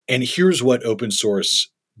And here's what open source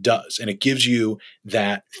does. And it gives you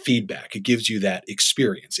that feedback. It gives you that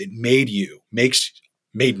experience. It made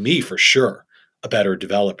me for sure a better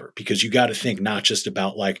developer, because you got to think not just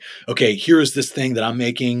about like, okay, here is this thing that I'm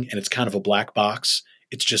making and it's kind of a black box.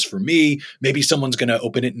 It's just for me. Maybe someone's going to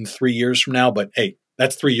open it in 3 years from now, but hey,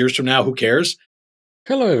 that's 3 years from now. Who cares?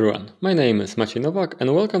 Hello everyone, my name is Novack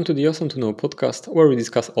and welcome to the Awesome to Know podcast, where we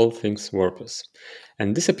discuss all things WordPress.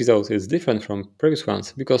 And this episode is different from previous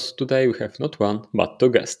ones because today we have not one but two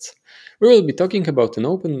guests. We will be talking about an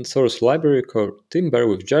open source library called Timber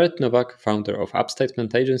with Jared Novack, founder of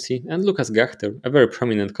Upstatement Agency, and Lukas Gächter, a very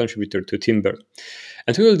prominent contributor to Timber.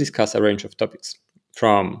 And we will discuss a range of topics,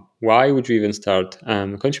 from why would you even start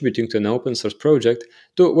contributing to an open source project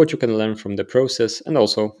to what you can learn from the process, and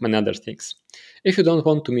also many other things. If you don't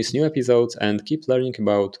want to miss new episodes and keep learning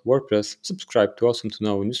about WordPress, subscribe to Awesome to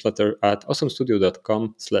Know newsletter at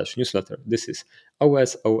awesomestudio.com/newsletter. This is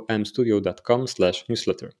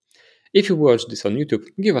osomstudio.com/newsletter. If you watch this on YouTube,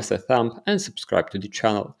 give us a thumb and subscribe to the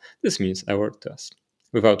channel. This means a lot to us.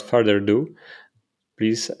 Without further ado,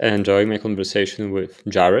 please enjoy my conversation with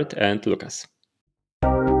Jared and Lukas.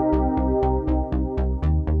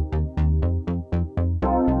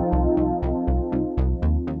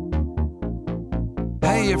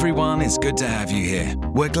 Hey everyone, it's good to have you here.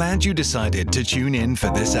 We're glad you decided to tune in for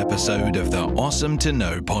this episode of the Awesome to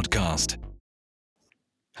Know podcast.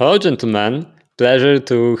 Hello, gentlemen. Pleasure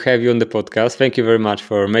to have you on the podcast. Thank you very much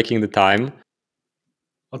for making the time.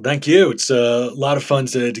 Well, thank you. It's a lot of fun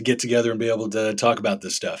to get together and be able to talk about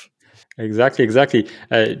this stuff. Exactly.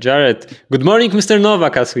 Jared, good morning, Mr.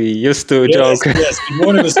 Novack, as we used to joke. Yes, good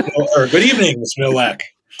morning, or good evening, Mr. Novack.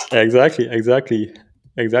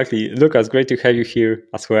 Exactly. Lukas, great to have you here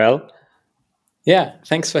as well. Yeah,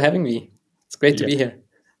 thanks for having me. It's great to be here.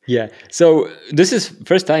 Yeah, so this is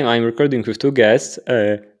first time I'm recording with two guests.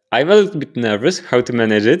 I'm a little bit nervous how to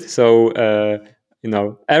manage it. So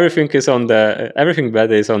everything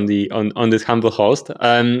bad is on this humble host.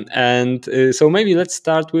 So maybe let's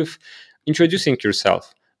start with introducing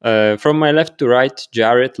yourself. From my left to right,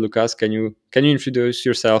 Jared, Lukas, can you introduce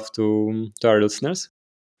yourself to our listeners?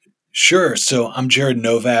 Sure. So I'm Jared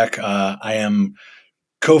Novack. I am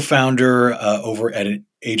co-founder over at an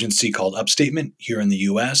agency called Upstatement here in the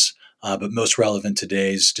U.S. But most relevant to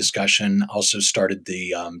today's discussion, also started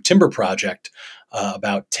the Timber project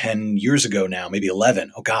about 10 years ago now, maybe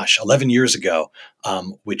 11. 11 years ago,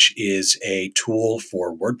 which is a tool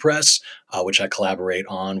for WordPress, which I collaborate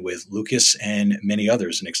on with Lukas and many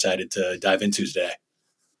others, and excited to dive into today.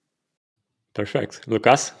 Perfect.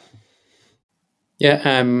 Lukas? Yeah,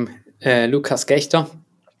 I'm Lukas Gächter.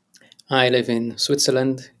 I live in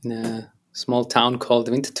Switzerland in a small town called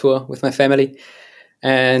Winterthur with my family.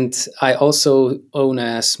 And I also own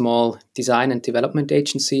a small design and development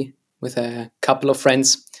agency with a couple of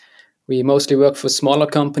friends. We mostly work for smaller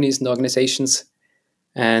companies and organizations.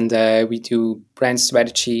 And we do brand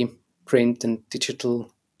strategy, print and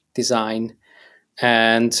digital design,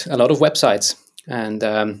 and a lot of websites. And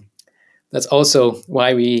that's also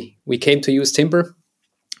why we came to use Timber.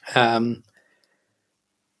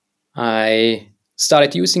 I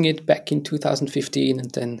started using it back in 2015 and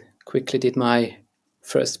then quickly did my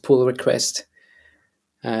first pull request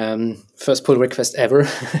ever,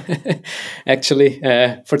 actually,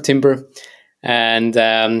 for Timber. And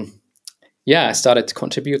I started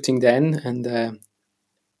contributing then and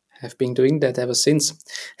have been doing that ever since.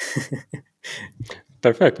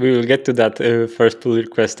 Perfect. We will get to that first pull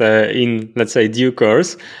request in, let's say, due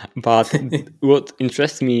course. But what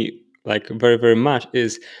interests me very, very much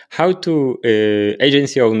is how to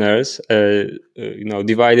agency owners,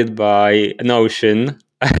 divided by an ocean.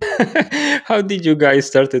 How did you guys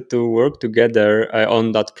started to work together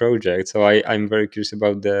on that project? So I'm very curious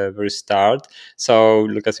about the very start. So,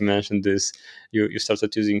 Lukas, you mentioned this. You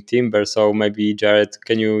started using Timber. So maybe Jared,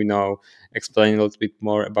 can you explain a little bit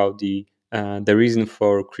more about the reason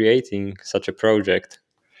for creating such a project?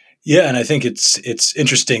 Yeah, and I think it's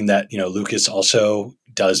interesting that Lukas also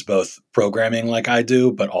does both programming like I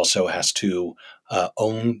do, but also has to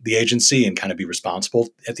own the agency and kind of be responsible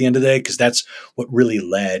at the end of the day, because that's what really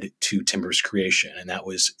led to Timber's creation, and that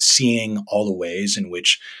was seeing all the ways in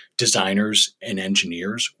which designers and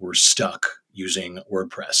engineers were stuck using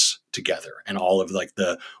WordPress together, and all of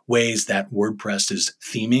the ways that WordPress's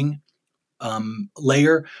theming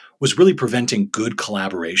layer was really preventing good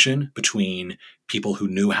collaboration between people who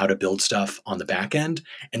knew how to build stuff on the back end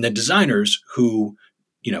and then designers who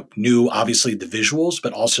knew obviously the visuals,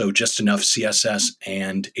 but also just enough CSS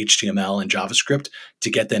and HTML and JavaScript to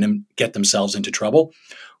get themselves into trouble.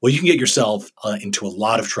 Well, you can get yourself into a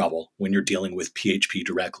lot of trouble when you're dealing with PHP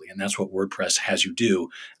directly, and that's what WordPress has you do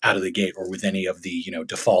out of the gate, or with any of the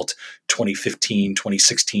default 2015,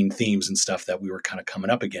 2016 themes and stuff that we were kind of coming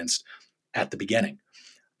up against at the beginning.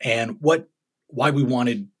 And why we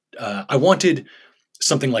wanted, I wanted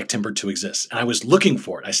something like Timber to exist, and I was looking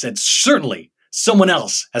for it. I said, certainly someone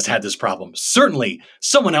else has had this problem. Certainly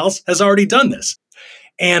someone else has already done this.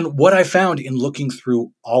 And what I found in looking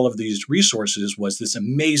through all of these resources was this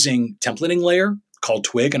amazing templating layer called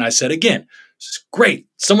Twig. And I said, again, this is great.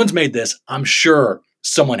 Someone's made this. I'm sure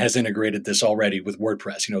someone has integrated this already with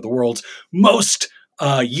WordPress. The world's most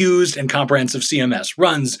used and comprehensive CMS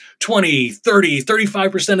runs 20, 30,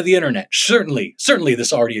 35% of the internet. Certainly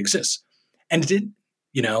this already exists. And it did.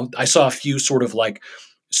 I saw a few sort of like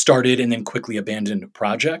started and then quickly abandoned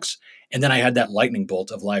projects. And then I had that lightning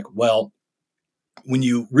bolt of like, well, when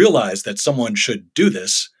you realize that someone should do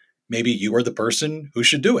this, maybe you are the person who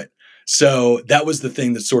should do it. So that was the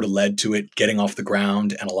thing that sort of led to it getting off the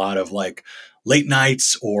ground, and a lot of like late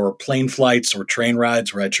nights or plane flights or train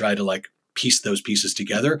rides where I tried to like piece those pieces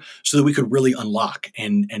together so that we could really unlock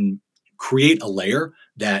and create a layer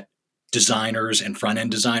that designers and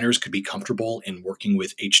front-end designers could be comfortable in working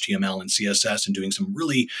with HTML and CSS and doing some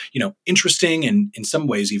really, interesting and in some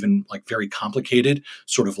ways even like very complicated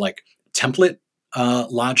sort of like template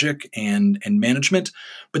logic and management,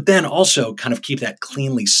 but then also kind of keep that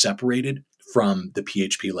cleanly separated from the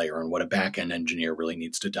PHP layer and what a backend engineer really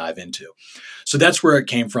needs to dive into. So that's where it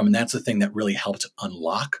came from, and that's the thing that really helped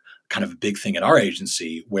unlock kind of a big thing at our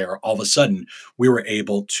agency, where all of a sudden we were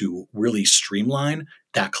able to really streamline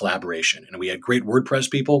that collaboration. And we had great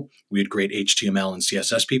WordPress people, we had great HTML and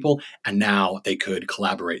CSS people, and now they could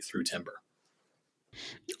collaborate through Timber.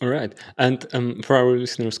 All right. And for our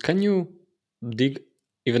listeners, can you dig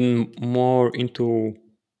even more into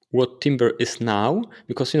what Timber is now?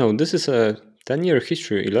 Because, this is a 10-year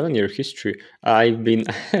history, 11-year history. I've been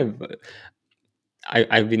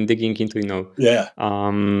digging into,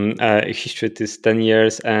 history this 10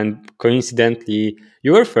 years, and coincidentally,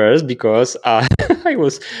 you were first because I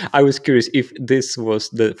was curious if this was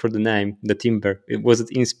for the name, the Timber. Was it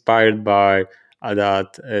inspired by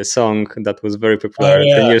that song that was very popular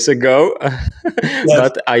 10 years ago?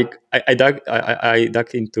 But I dug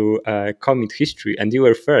into comic history, and you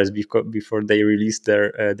were first before they released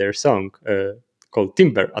their song called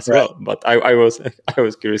Timber as well. But I was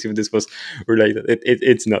curious if this was related.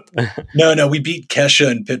 It's not. No, we beat Kesha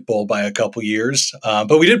and Pitbull by a couple years,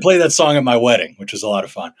 but we did play that song at my wedding, which was a lot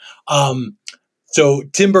of fun. So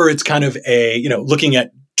Timber, it's kind of a, looking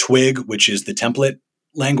at Twig, which is the template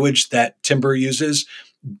language that Timber uses.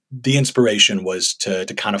 The inspiration was to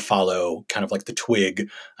kind of follow kind of like the Twig,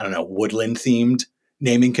 woodland themed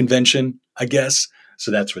naming convention, I guess. So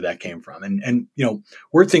that's where that came from. And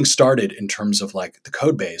where things started in terms of like the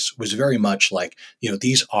code base was very much like,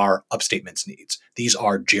 these are Upstatement's needs. These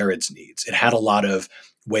are Jared's needs. It had a lot of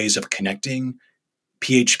ways of connecting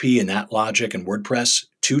PHP and that logic and WordPress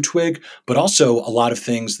to Twig, but also a lot of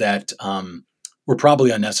things that were probably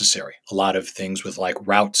unnecessary. A lot of things with like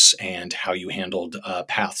routes and how you handled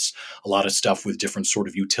paths, a lot of stuff with different sort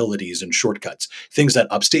of utilities and shortcuts, things that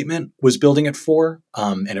Upstatement was building it for,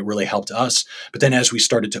 and it really helped us. But then as we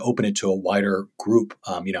started to open it to a wider group,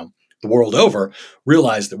 the world over,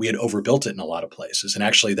 realized that we had overbuilt it in a lot of places. And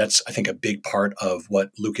actually that's, I think, a big part of what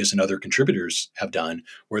Lukas and other contributors have done,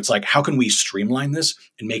 where it's like, how can we streamline this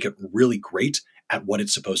and make it really great at what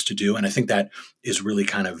it's supposed to do? And I think that is really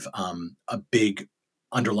kind of a big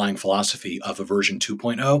underlying philosophy of a version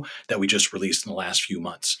 2.0 that we just released in the last few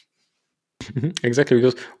months. Exactly,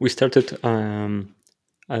 because we started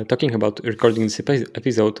talking about recording this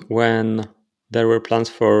episode when there were plans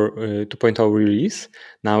for 2.0 release.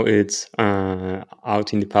 Now it's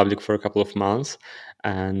out in the public for a couple of months.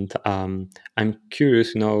 And I'm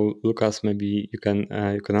curious, Lukas, maybe you can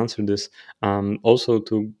answer this. Also,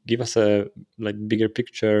 to give us a bigger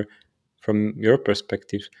picture from your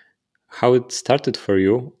perspective, how it started for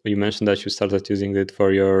you. You mentioned that you started using it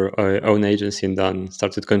for your own agency and then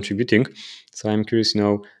started contributing. So I'm curious,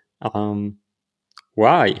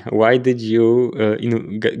 why did you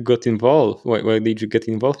got involved? Why did you get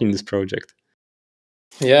involved in this project?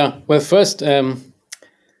 Yeah, well, first,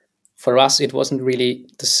 for us, it wasn't really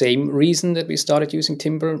the same reason that we started using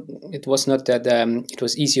Timber. It was not that it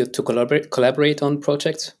was easier to collaborate on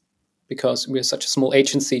projects, because we're such a small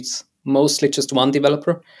agency. It's mostly just one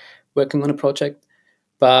developer working on a project.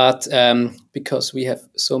 But because we have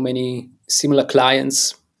so many similar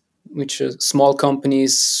clients, which are small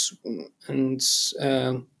companies, and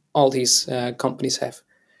all these companies have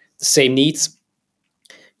the same needs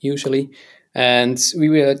usually. And we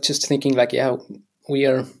were just thinking like, yeah, we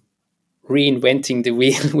are reinventing the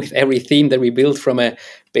wheel with every theme that we build from a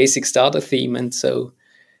basic starter theme. And so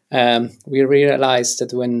we realized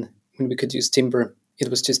that when we could use Timber, it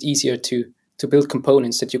was just easier to build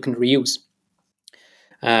components that you can reuse.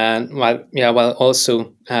 And while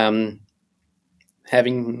also having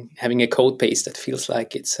a code base that feels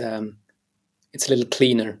like it's a little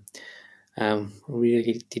cleaner.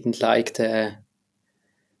 Really didn't like that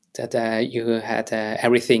you had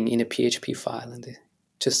everything in a PHP file, and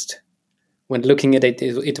just when looking at it,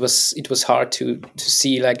 it was hard to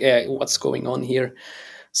see like what's going on here.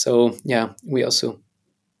 So yeah, we also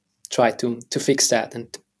tried to fix that,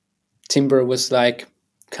 and Timber was like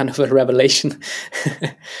kind of a revelation.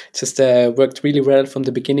 Just worked really well from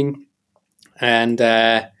the beginning, and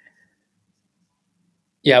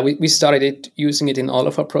yeah, we started using it in all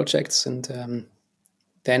of our projects, and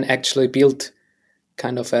then actually built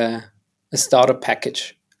kind of a starter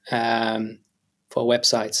package for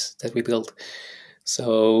websites that we built.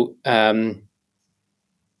 So yeah,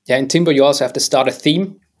 in Timber you also have the starter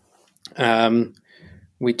theme,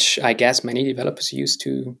 which I guess many developers use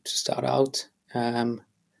to start out a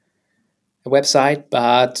website.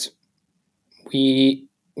 But we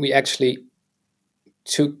actually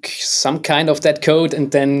took some kind of that code and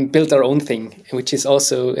then built our own thing, which is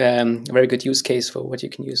also a very good use case for what you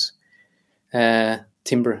can use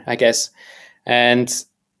Timber, I guess. And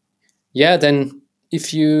yeah, then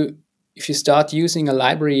if you start using a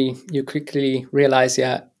library, you quickly realize,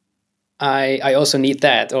 yeah, I also need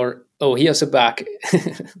that, or oh, here's a bug,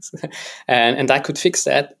 and I could fix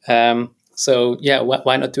that. So yeah,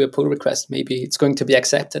 why not do a pull request? Maybe it's going to be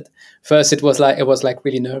accepted. First, I was like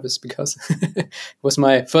really nervous because it was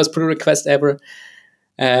my first pull request ever,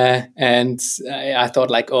 and I thought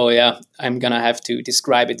like, oh yeah, I'm gonna have to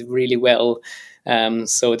describe it really well,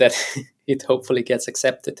 so that it hopefully gets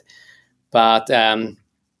accepted. But then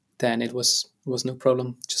it was no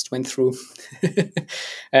problem. Just went through,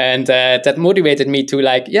 and that motivated me to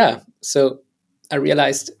like, yeah. So I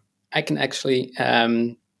realized I can actually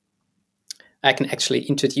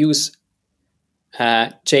introduce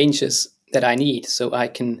changes that I need, so I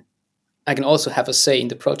can also have a say in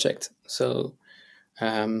the project. So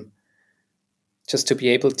just to be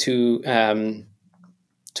able to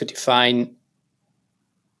define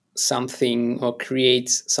something or create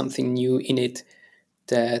something new in it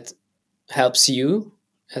that helps you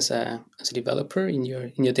as a developer in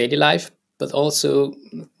your daily life, but also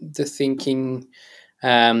the thinking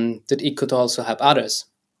that it could also help others.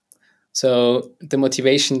 So the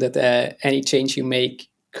motivation that any change you make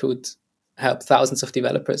could help thousands of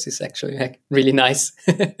developers is actually like really nice.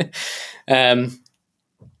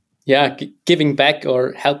 Yeah, giving back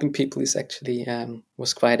or helping people is actually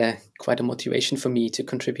was quite a motivation for me to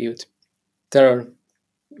contribute. There are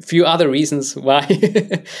a few other reasons why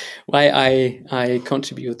I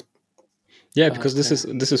contribute. Yeah, because this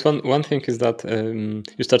is one thing is that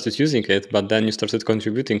you started using it, but then you started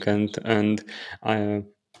contributing, and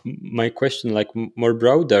my question, like more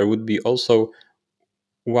broader, would be also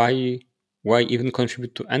why even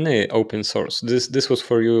contribute to any open source? This was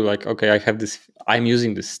for you like, okay, I have this, I'm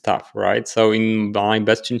using this stuff, right? So in my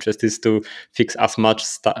best interest is to fix as much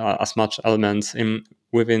elements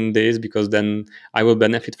within this, because then I will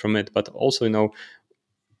benefit from it. But also,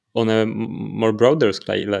 on a more broader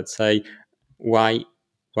scale, let's say, why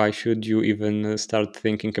should you even start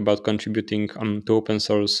thinking about contributing to open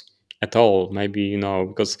source at all? Maybe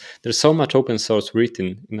because there's so much open source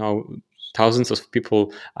written, thousands of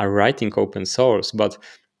people are writing open source, but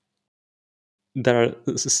there are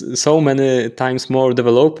so many times more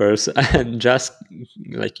developers just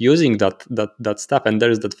like using that stuff. And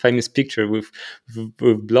there's that famous picture with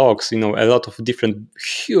blogs, a lot of different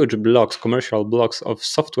huge blogs, commercial blogs of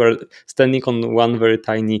software standing on one very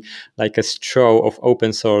tiny, like a straw of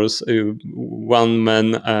open source one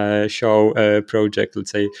man show project,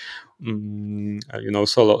 let's say.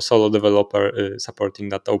 Solo developer supporting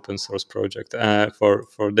that open source project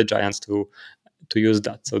for the giants to use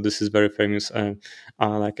that. So this is very famous,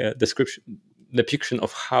 like a depiction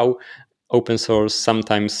of how open source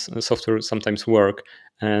software sometimes work.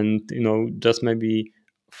 And just maybe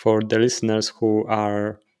for the listeners who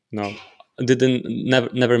are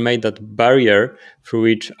never made that barrier through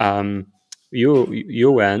which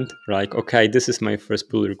you went, like, okay, this is my first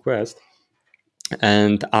pull request,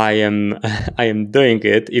 and I am I am doing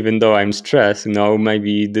it even though I'm stressed.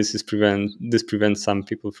 Maybe this prevents some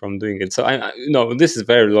people from doing it. So I this is a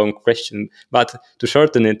very long question, but to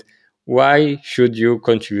shorten it, why should you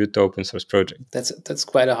contribute to open source project? That's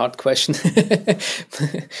quite a hard question.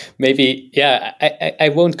 Maybe, yeah, I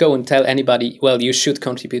won't go and tell anybody, well, you should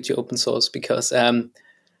contribute to open source, because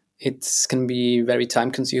it can be very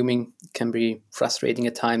time consuming, it can be frustrating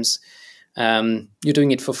at times. You're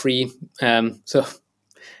doing it for free. So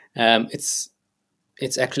it's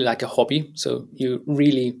actually like a hobby. So you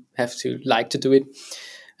really have to like to do it.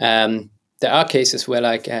 There are cases where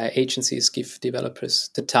like agencies give developers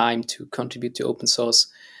the time to contribute to open source.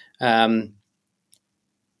 But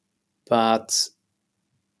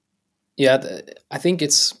yeah, I think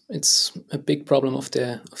it's a big problem of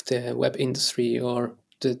the web industry or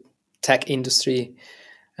the tech industry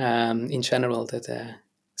in general, that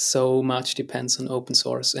so much depends on open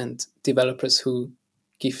source and developers who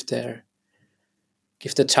give their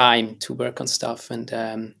time to work on stuff, and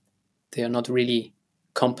they are not really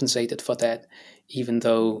compensated for that, even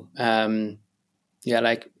though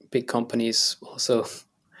like big companies also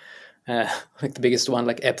like the biggest one,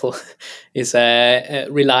 like Apple, is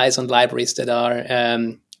relies on libraries that are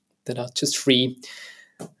just free,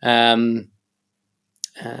 and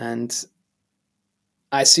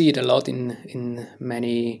I see it a lot in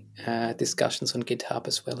many discussions on GitHub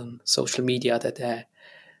as well, on social media, that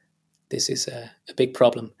this is a big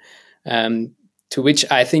problem, to which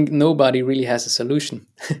I think nobody really has a solution.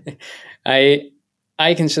 I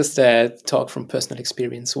can just talk from personal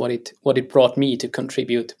experience what it brought me to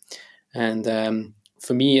contribute, and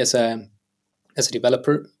for me as a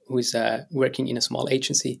developer who is working in a small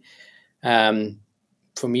agency,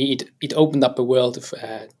 for me it opened up a world of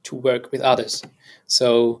to work with others.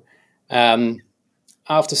 So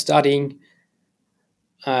after studying,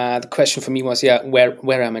 the question for me was,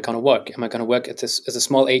 where am I going to work? Am I going to work at as a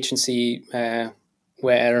small agency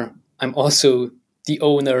where I'm also the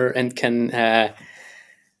owner and can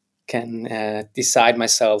decide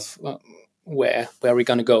myself where we're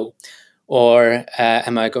going to go, or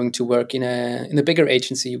am I going to work in a bigger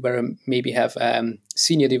agency where I maybe have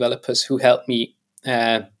senior developers who help me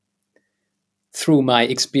through my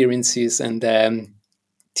experiences and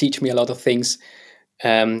teach me a lot of things,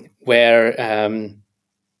 where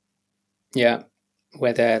the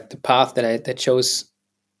path that I chose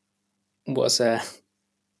was a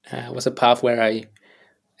path where I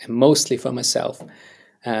am mostly for myself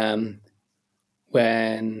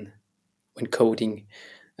when coding,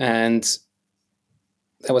 and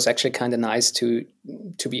that was actually kind of nice to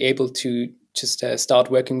be able to just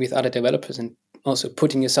start working with other developers and also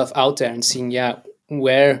putting yourself out there and seeing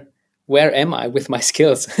where am I with my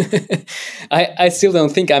skills. I still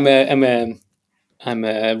don't think I'm a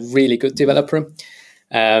really good developer.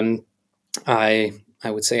 I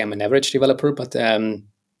would say I'm an average developer, but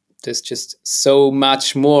there's just so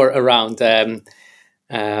much more around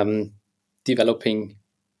developing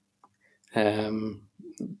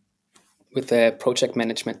with the project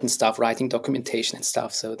management and stuff, writing documentation and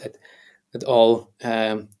stuff. So that all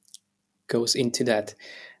goes into that,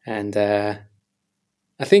 and I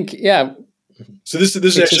think So this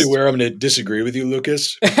is actually where I'm going to disagree with you,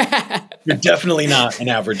 Lucas. You're definitely not an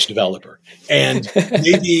average developer. And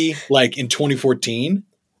maybe like in 2014,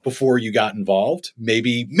 before you got involved,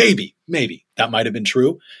 maybe that might have been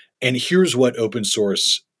true. And here's what open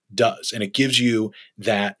source does. And it gives you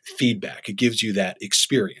that feedback. It gives you that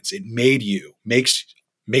experience. It made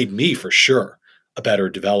me for sure a better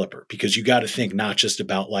developer, because you got to think not just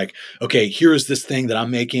about like, okay, here's this thing that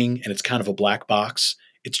I'm making and it's kind of a black box.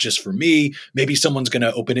 It's just for me. Maybe someone's going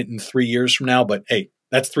to open it in 3 years from now, but hey,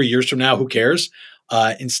 that's 3 years from now. Who cares?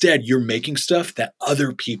 Instead, you're making stuff that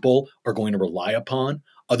other people are going to rely upon.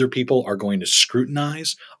 Other people are going to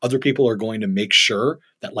scrutinize. Other people are going to make sure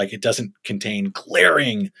that like it doesn't contain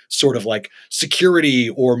glaring sort of like security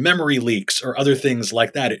or memory leaks or other things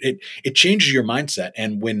like that. It changes your mindset.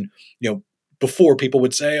 And when, before people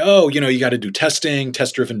would say, oh, you got to do testing,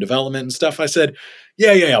 test-driven development and stuff. I said,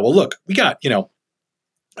 yeah. Well, look, we got,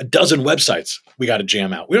 a dozen websites we got to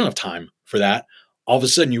jam out. We don't have time for that. All of a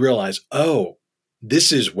sudden you realize, oh,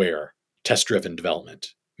 this is where test-driven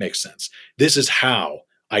development makes sense. This is how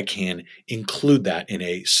I can include that in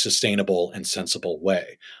a sustainable and sensible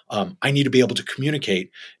way. I need to be able to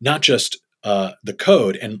communicate not just the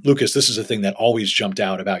code. And Lucas, this is a thing that always jumped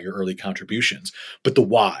out about your early contributions, but the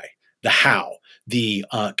why, the how, the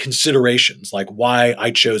considerations, like why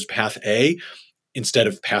I chose path A instead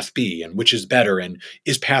of path B, and which is better, and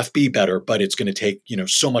is path B better, but it's going to take,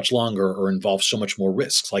 so much longer or involve so much more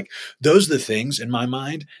risks. Like those are the things in my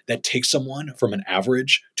mind that take someone from an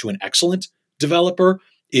average to an excellent developer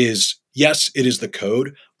is yes, it is the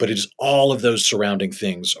code, but it is all of those surrounding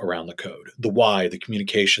things around the code, the why, the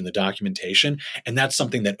communication, the documentation. And that's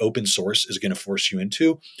something that open source is going to force you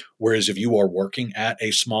into. Whereas if you are working at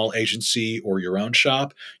a small agency or your own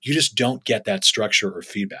shop, you just don't get that structure or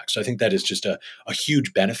feedback. So I think that is just a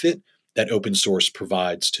huge benefit that open source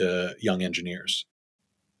provides to young engineers.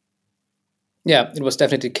 Yeah, it was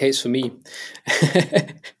definitely the case for me.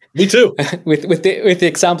 Me too. with the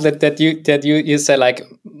example that you said, like,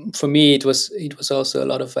 for me it was also a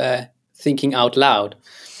lot of thinking out loud.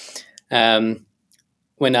 When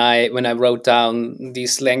I wrote down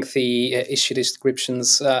these lengthy issue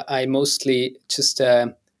descriptions, I mostly just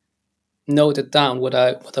noted down what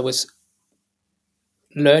I was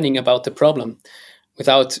learning about the problem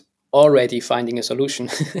without already finding a solution,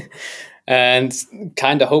 and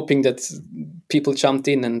kind of hoping that people jumped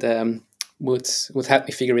in and would help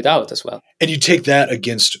me figure it out as well. And you take that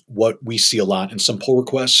against what we see a lot in some pull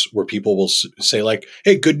requests where people will say like,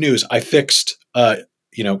 hey, good news, I fixed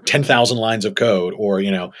 10,000 lines of code, or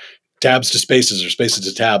tabs to spaces or spaces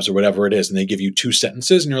to tabs or whatever it is, and they give you 2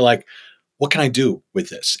 sentences and you're like, what can I do with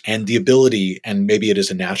this? And the ability, and maybe it is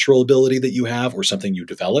a natural ability that you have or something you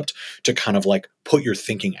developed, to kind of like put your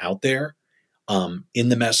thinking out there in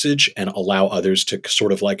the message and allow others to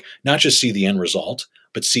sort of like not just see the end result,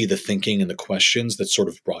 but see the thinking and the questions that sort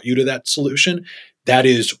of brought you to that solution. That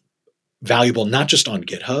is valuable, not just on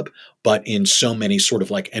GitHub, but in so many sort of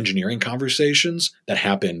like engineering conversations that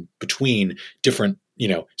happen between different,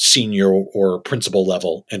 senior or principal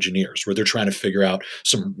level engineers, where they're trying to figure out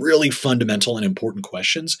some really fundamental and important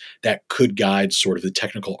questions that could guide sort of the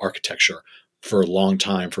technical architecture for a long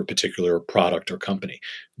time for a particular product or company.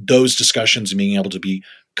 Those discussions and being able to be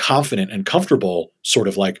confident and comfortable, sort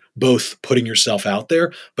of like both putting yourself out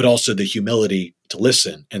there, but also the humility to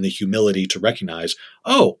listen and the humility to recognize,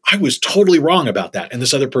 oh, I was totally wrong about that, and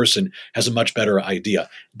this other person has a much better idea.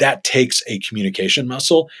 That takes a communication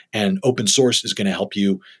muscle, and open source is going to help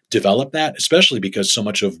you develop that, especially because so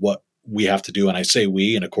much of what we have to do, and I say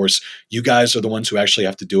we, and of course you guys are the ones who actually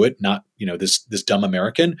have to do it, not this dumb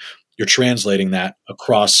American. You're translating that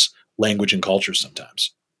across language and culture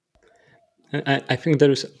sometimes. I think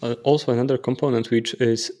there is also another component which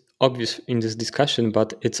is obvious in this discussion,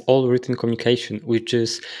 but it's all written communication, which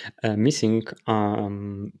is missing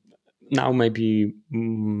now, maybe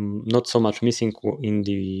not so much missing in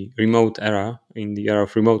the remote era, in the era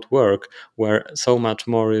of remote work, where so much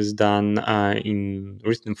more is done in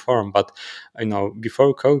written form. But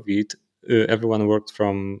before COVID, everyone worked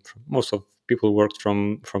from most of people worked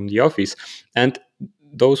from the office, and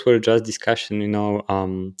those were just discussion,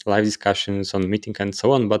 live discussions on meeting and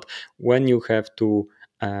so on. But when you have to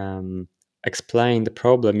explain the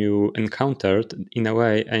problem you encountered in a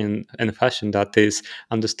way and in a fashion that is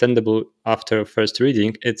understandable after first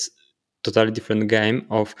reading, it's totally different game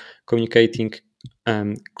of communicating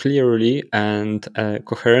clearly and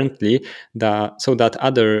coherently, so that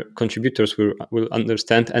other contributors will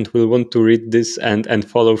understand and will want to read this and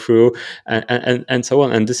follow through and so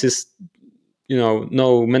on. And this is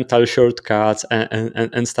no mental shortcuts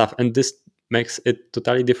and stuff, and this makes it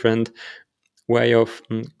totally different way of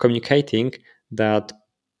communicating that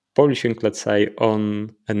polishing, let's say,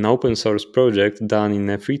 on an open source project done in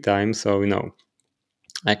a free time. So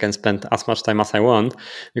I can spend as much time as I want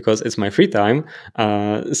because it's my free time.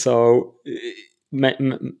 So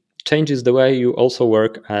it changes the way you also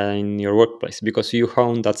work in your workplace, because you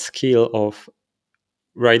hone that skill of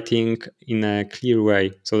writing in a clear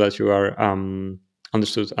way so that you are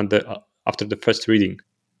understood after the first reading.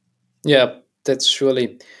 Yeah, that's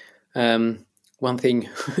surely one thing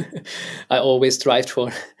I always strive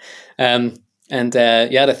for.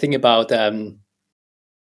 The thing about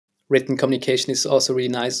written communication is also really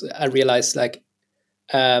nice. I realized, like,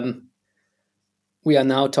 we are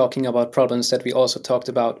now talking about problems that we also talked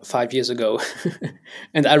about 5 years ago.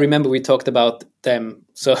 And I remember we talked about them.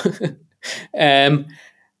 So,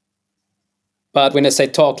 but when I say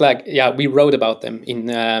talk, like, yeah, we wrote about them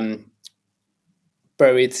in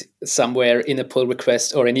buried somewhere in a pull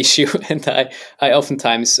request or an issue. And I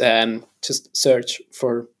oftentimes just search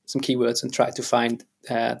for some keywords and try to find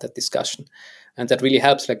that discussion. And that really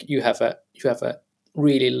helps. Like, you have a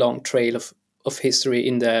really long trail of history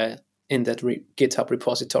in that GitHub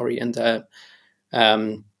repository, and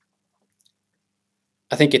I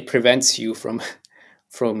think it prevents you from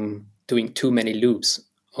doing too many loops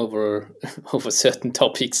over certain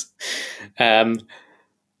topics.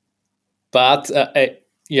 But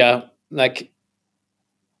like,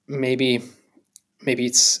 maybe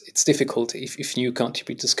it's difficult if new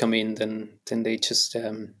contributors come in, then they just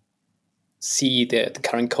see the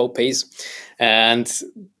current code base, and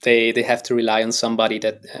they have to rely on somebody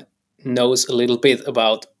that knows a little bit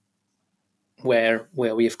about where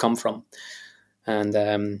we have come from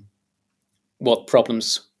and what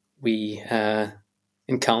problems we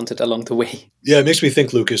encountered along the way. Yeah, it makes me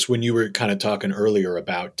think, Lucas, when you were kind of talking earlier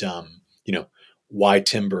about, why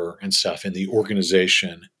Timber and stuff and the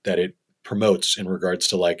organization that it promotes in regards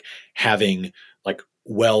to like having like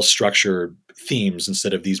well-structured themes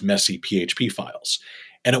instead of these messy PHP files.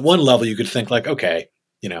 And at one level, you could think like, okay,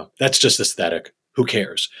 that's just aesthetic. Who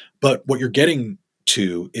cares? But what you're getting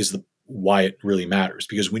to is why it really matters,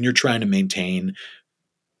 because when you're trying to maintain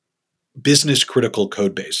business critical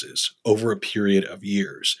code bases over a period of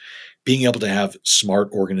years, being able to have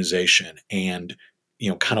smart organization and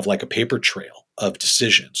kind of like a paper trail of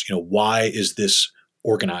decisions. Why is this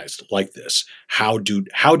organized like this? How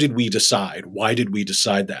did we decide? Why did we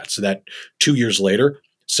decide that? So that 2 years later,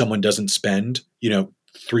 someone doesn't spend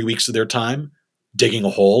 3 weeks of their time digging a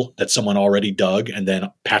hole that someone already dug and then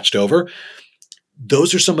patched over.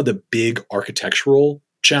 Those are some of the big architectural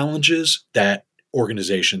challenges that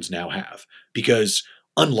organizations now have, because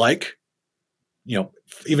unlike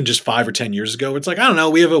even just 5 or 10 years ago, it's like, I don't know,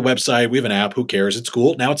 we have a website, we have an app, who cares, it's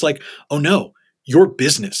cool. Now it's like, oh no, your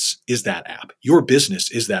business is that app, your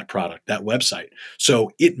business is that product, that website.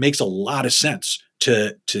 So it makes a lot of sense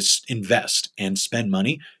to invest and spend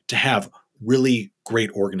money to have really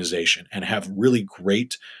great organization and have really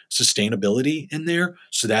great sustainability in there,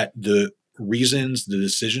 so that the reasons, the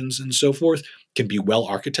decisions, and so forth can be well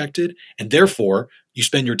architected. And therefore, you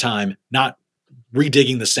spend your time not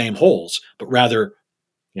redigging the same holes, but rather,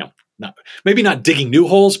 maybe not digging new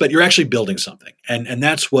holes, but you're actually building something. And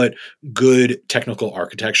that's what good technical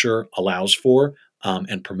architecture allows for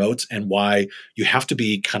and promotes, and why you have to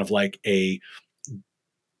be kind of like a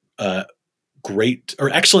great or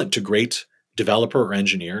excellent to great developer or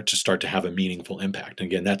engineer to start to have a meaningful impact. And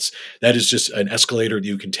again, that is just an escalator that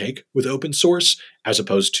you can take with open source, as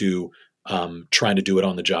opposed to trying to do it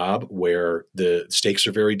on the job, where the stakes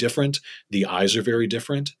are very different, the eyes are very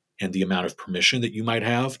different, and the amount of permission that you might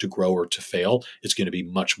have to grow or to fail is going to be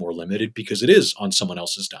much more limited, because it is on someone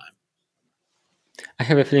else's dime. I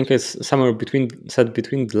have a feeling it's somewhere between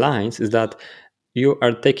the lines is that you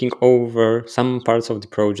are taking over some parts of the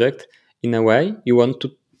project in a way you want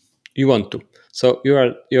to. So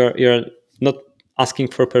you're not asking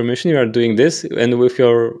for permission. You are doing this, and with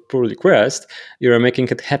your pull request, you are making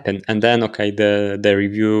it happen. And then, okay, the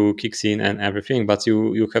review kicks in and everything. But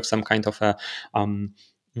you have some kind of a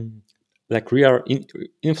like real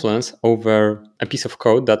influence over a piece of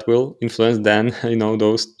code that will influence then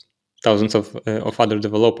those thousands of other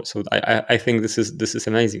developers. So I think this is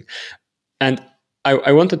amazing. And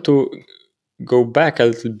I wanted to go back a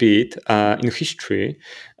little bit in history,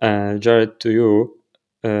 Jared, to you.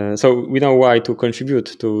 So we know why to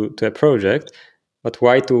contribute to a project, but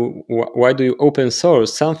why do you open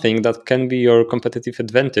source something that can be your competitive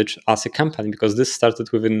advantage as a company? Because this started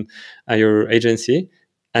within your agency,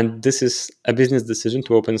 and this is a business decision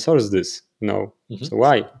to open source this. Mm-hmm. So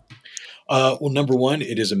why? Well, number one,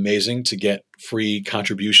 it is amazing to get free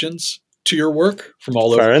contributions to your work from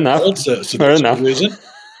all over Fair the enough. world. So Fair that's enough. the reason.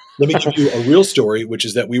 Let me give you a real story, which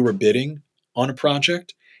is that we were bidding on a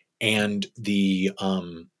project, and the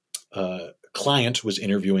client was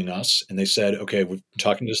interviewing us, and they said, okay, we're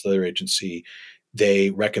talking to this other agency.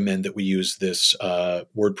 They recommend that we use this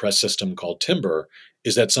WordPress system called Timber.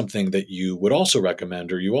 Is that something that you would also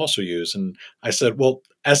recommend or you also use? And I said, well,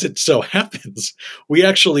 as it so happens, we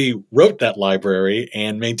actually wrote that library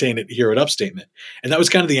and maintain it here at Upstatement. And that was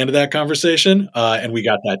kind of the end of that conversation, and we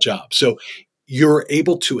got that job. So you're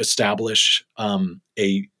able to establish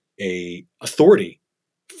a authority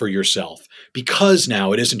for yourself, because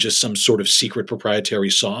now it isn't just some sort of secret proprietary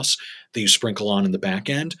sauce that you sprinkle on in the back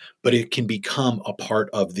end, but it can become a part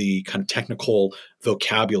of the kind of technical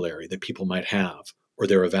vocabulary that people might have or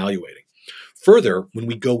they're evaluating. Further, when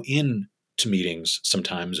we go in to meetings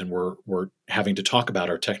sometimes and we're having to talk about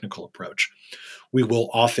our technical approach, we will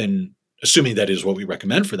often, assuming that is what we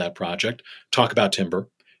recommend for that project, talk about Timber,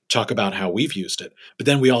 talk about how we've used it. But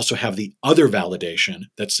then we also have the other validation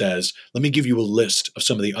that says, let me give you a list of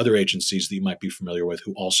some of the other agencies that you might be familiar with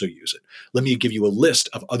who also use it. Let me give you a list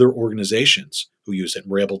of other organizations who use it.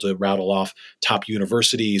 And we're able to rattle off top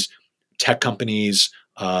universities, tech companies.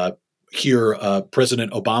 Here,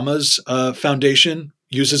 President Obama's foundation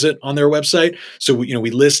uses it on their website. So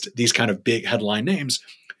we list these kind of big headline names.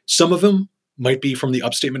 Some of them might be from the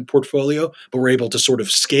Upstatement portfolio, but we're able to sort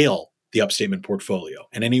of scale the Upstatement portfolio.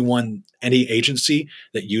 And any agency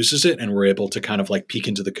that uses it and we're able to kind of like peek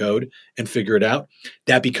into the code and figure it out,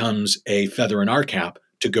 that becomes a feather in our cap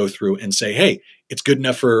to go through and say, hey, it's good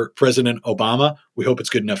enough for President Obama. We hope it's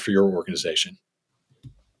good enough for your organization.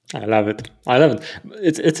 I love it. I love it.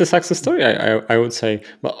 It's a success story, I would say.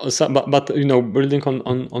 But building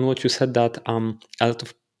on what you said, that a lot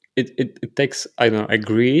of it takes, I don't know, a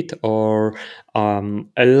grit or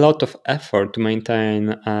a lot of effort to maintain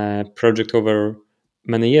a project over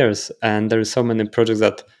many years, and there is so many projects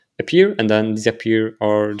that appear and then disappear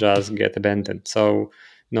or just get abandoned. So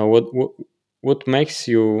what makes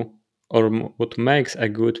you, or what makes a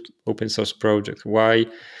good open source project? Why?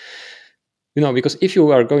 Because if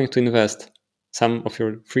you are going to invest some of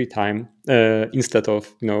your free time instead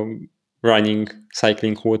of running,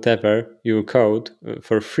 cycling, whatever you code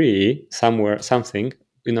for free somewhere, something,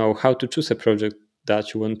 how to choose a project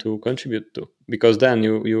that you want to contribute to, because then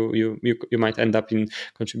you might end up in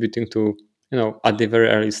contributing to at the very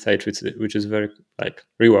early stage, which is very like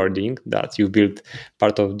rewarding, that you built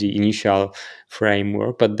part of the initial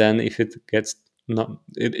framework. But then if it gets not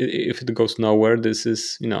if it goes nowhere, this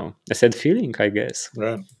is a sad feeling, I guess.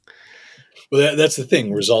 Right. Well, that's the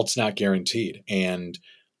thing. Results not guaranteed, and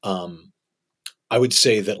I would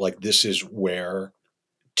say that like this is where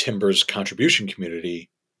Timber's contribution community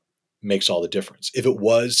makes all the difference. If it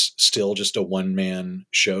was still just a one-man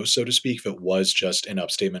show, so to speak, if it was just an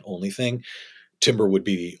Upstatement only thing, Timber would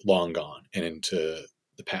be long gone and into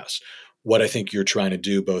the past. What I think you're trying to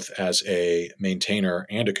do, both as a maintainer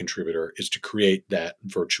and a contributor, is to create that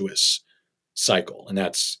virtuous cycle. And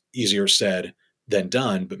that's easier said than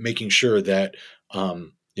done, but making sure that,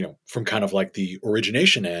 from kind of like the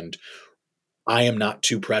origination end, I am not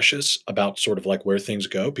too precious about sort of like where things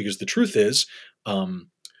go, because the truth is,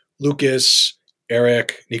 Lukas,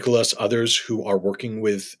 Eric, Nicholas, others who are working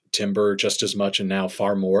with Timber just as much and now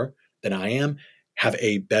far more than I am, have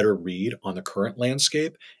a better read on the current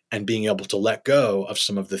landscape and being able to let go of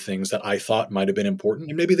some of the things that I thought might have been important.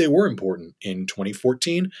 And maybe they were important in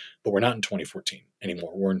 2014, but we're not in 2014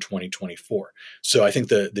 anymore. We're in 2024. So I think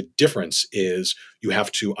the difference is you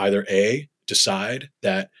have to either A, decide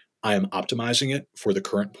that I am optimizing it for the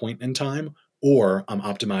current point in time, or I'm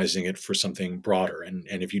optimizing it for something broader. And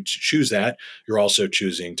if you choose that, you're also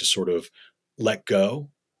choosing to sort of let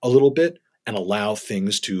go a little bit and allow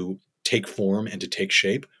things to take form and to take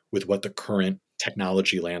shape with what the current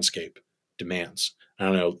technology landscape demands. I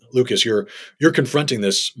don't know, Lukas, you're confronting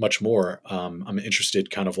this much more. I'm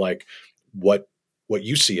interested kind of like what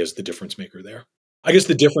you see as the difference maker there. I guess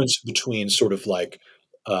the difference between sort of like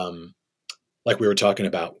we were talking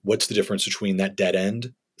about, what's the difference between that dead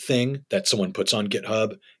end thing that someone puts on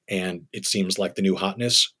GitHub and it seems like the new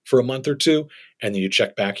hotness for a month or two, and then you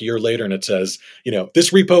check back a year later and it says, this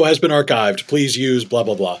repo has been archived, please use blah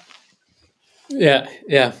blah blah. Yeah.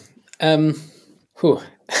 I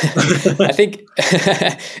think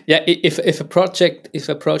if a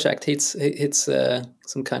project hits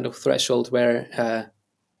some kind of threshold where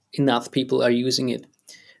enough people are using it,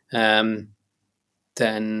 then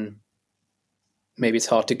maybe it's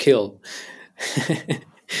hard to kill.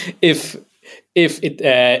 if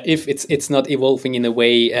it's not evolving in a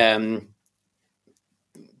way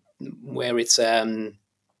where it's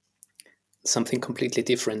something completely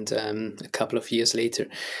different a couple of years later.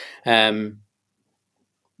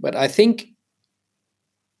 But I think,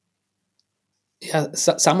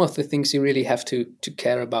 some of the things you really have to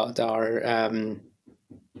care about are,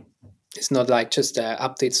 it's not like just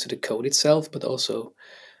updates to the code itself, but also,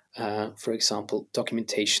 for example,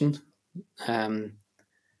 documentation.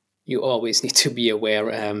 You always need to be aware,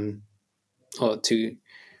 or to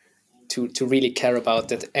really care about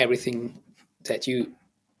that everything that you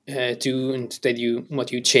do and that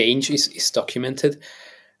what you change is documented.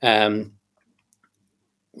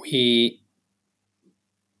 We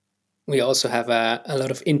also have a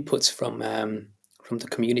lot of inputs from the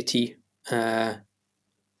community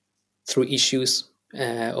through issues,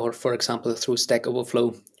 or for example through Stack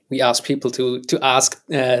Overflow. We ask people to ask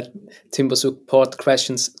Timber support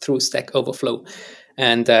questions through Stack Overflow,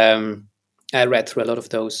 and I read through a lot of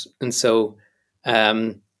those, and so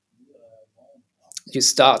you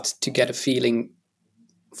start to get a feeling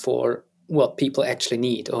for what people actually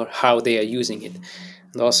need or how they are using it,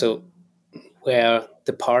 and also where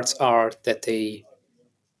the parts are that they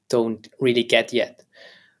don't really get yet.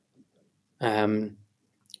 And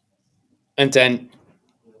then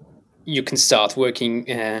you can start working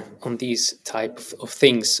on these type of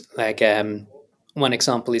things. Like one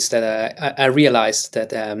example is that I realized that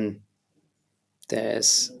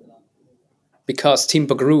there's because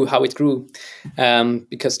Timber grew how it grew,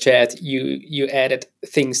 because Chad, you added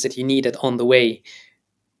things that you needed on the way.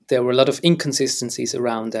 There were a lot of inconsistencies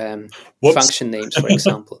around function names, for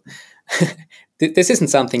example. This isn't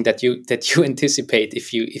something that you anticipate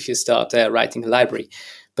if you start writing a library,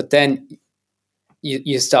 but then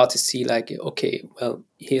you start to see like, okay, well,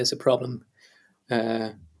 here's a problem,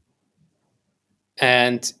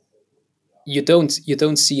 and you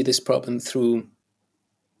don't see this problem through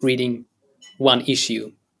reading one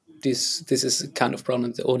issue. This is a kind of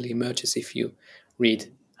problem that only emerges if you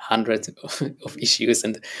read hundreds of issues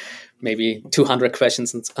and maybe 200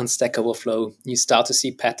 questions on Stack Overflow. You start to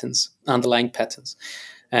see patterns, underlying patterns,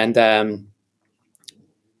 and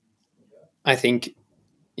I think,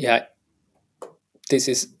 yeah, this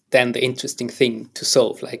is then the interesting thing to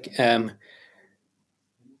solve. Like,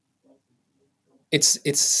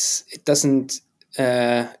 it doesn't.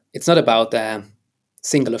 It's not about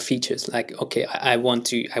singular features. Like, okay, I want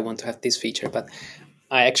to have this feature, but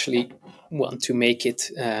I actually want to make it.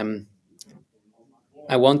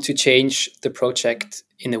 I want to change the project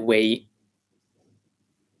in a way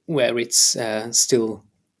where it's still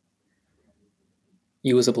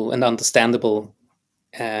usable and understandable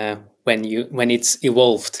when it's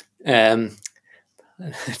evolved.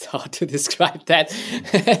 It's hard to describe that.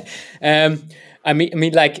 I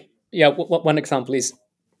mean, like, yeah. One example is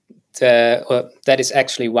that is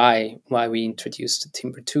actually why we introduced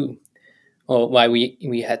Timber 2, or why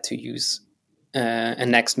we had to use a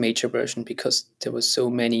next major version, because there were so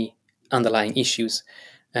many underlying issues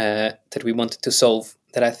that we wanted to solve,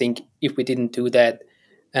 that I think if we didn't do that,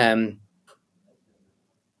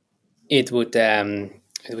 it would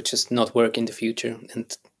just not work in the future,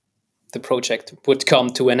 and the project would come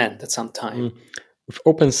to an end at some time. With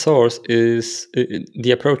open source, is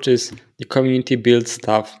the approach is the community builds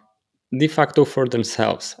stuff de facto for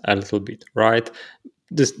themselves a little bit, right?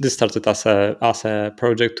 This started as a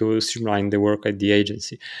project to streamline the work at the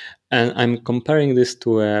agency, and I'm comparing this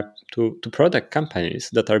to product companies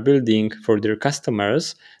that are building for their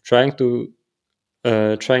customers, trying to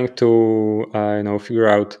figure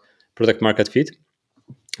out product market fit,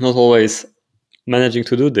 not always managing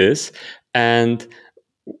to do this. And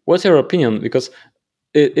what's your opinion? Because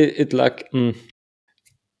it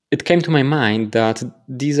came to my mind that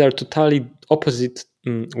these are totally opposite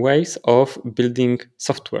ways of building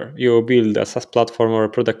software. You build a SaaS platform or a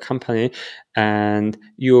product company, and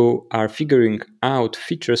you are figuring out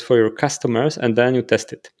features for your customers, and then you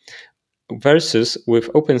test it. Versus with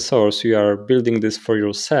open source, you are building this for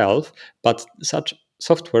yourself, but such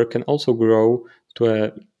software can also grow to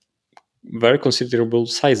a very considerable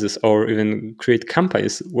sizes, or even create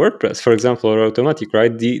companies, WordPress, for example, or Automatic,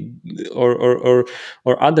 right? Or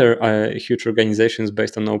other huge organizations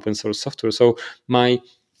based on open source software. So my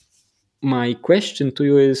question to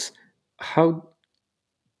you is, how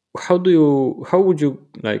would you,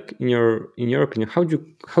 like, in your opinion,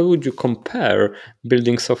 how would you compare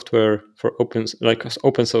building software for open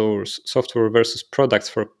source software versus products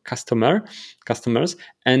for customers?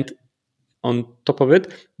 And on top of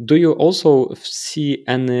it, do you also see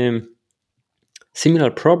any similar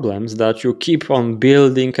problems that you keep on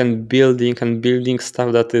building and building and building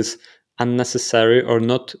stuff that is unnecessary or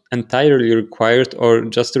not entirely required, or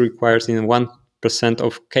just requires in 1%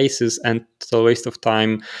 of cases, and it's a waste of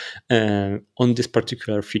time on this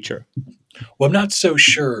particular feature? Well, I'm not so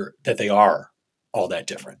sure that they are all that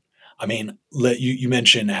different. I mean, you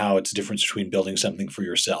mentioned how it's a difference between building something for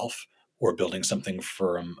yourself or building something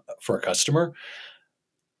for a customer.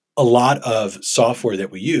 A lot of software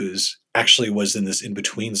that we use actually was in this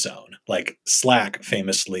in-between zone. Like Slack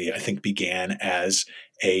famously, I think, began as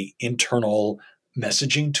a internal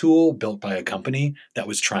messaging tool built by a company that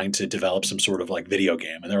was trying to develop some sort of like video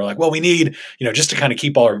game. And they were like, well, we need, just to kind of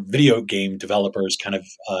keep all our video game developers kind of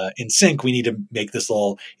in sync, we need to make this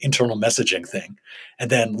little internal messaging thing.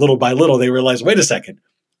 And then little by little, they realized, wait a second,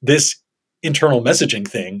 this internal messaging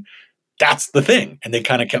thing, that's the thing. And they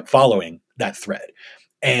kind of kept following that thread.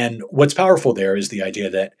 And what's powerful there is the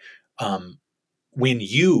idea that when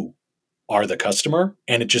you are the customer,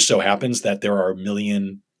 and it just so happens that there are a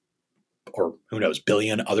million, or who knows,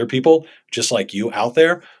 billion other people just like you out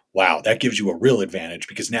there, wow, that gives you a real advantage,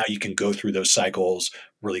 because now you can go through those cycles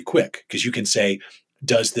really quick, because you can say,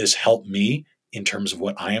 does this help me in terms of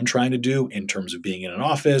what I am trying to do, in terms of being in an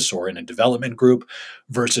office or in a development group,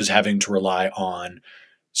 versus having to rely on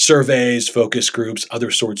surveys, focus groups, other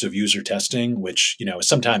sorts of user testing, which is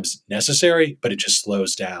sometimes necessary, but it just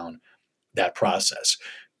slows down that process.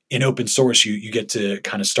 In open source, you get to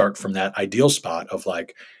kind of start from that ideal spot of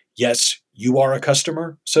like, yes, you are a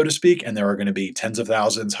customer, so to speak, and there are going to be tens of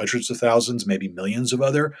thousands, hundreds of thousands, maybe millions of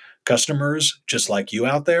other customers just like you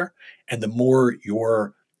out there. And the more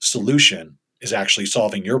your solution is actually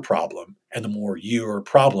solving your problem, and the more your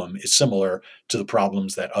problem is similar to the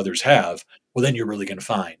problems that others have, well, then you're really going to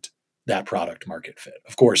find that product market fit.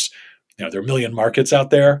 Of course, there are a million markets out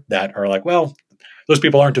there that are like, well, those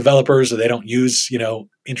people aren't developers or they don't use,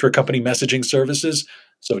 intra-company messaging services,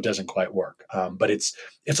 so it doesn't quite work. But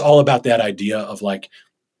it's all about that idea of like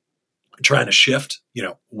trying to shift,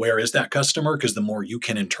 where is that customer? Because the more you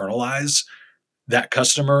can internalize that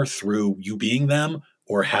customer through you being them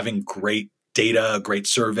or having great data, great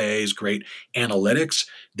surveys, great analytics,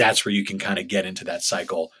 that's where you can kind of get into that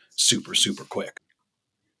cycle super, super quick.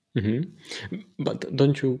 But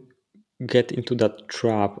don't you get into that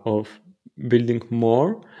trap of building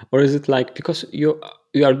more, or is it like because you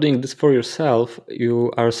are doing this for yourself,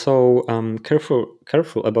 you are so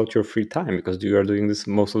careful about your free time because you are doing this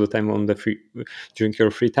most of the time during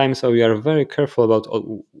your free time, so you are very careful about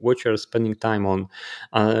what you are spending time on,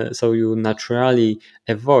 so you naturally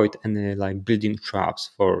avoid any like building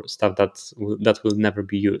traps for stuff that will never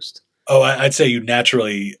be used. Oh, I'd say you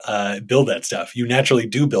naturally build that stuff. You naturally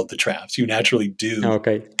do build the traps. You naturally do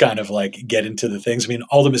kind of like get into the things. I mean,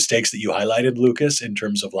 all the mistakes that you highlighted, Lucas, in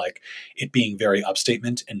terms of like it being very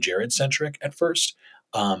upstatement and Jared centric at first,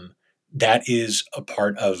 that is a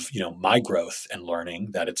part of, my growth and learning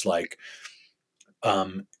that it's like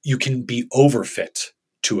you can be overfit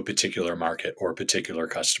to a particular market or a particular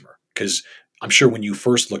customer. Because I'm sure when you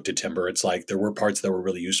first looked at Timber, it's like there were parts that were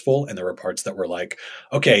really useful and there were parts that were like,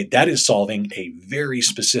 okay, that is solving a very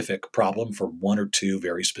specific problem for one or two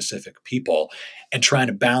very specific people and trying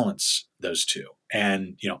to balance those two.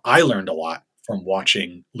 And, I learned a lot from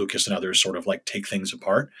watching Lukas and others sort of like take things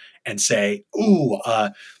apart and say, ooh,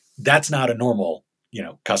 that's not a normal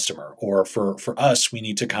customer, or for us, we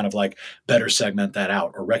need to kind of like better segment that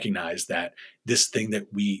out or recognize that this thing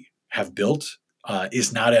that we have built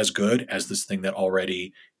is not as good as this thing that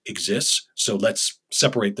already exists. So let's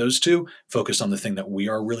separate those two, focus on the thing that we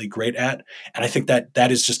are really great at. And I think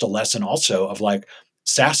that is just a lesson also of like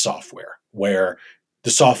SaaS software, where the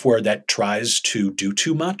software that tries to do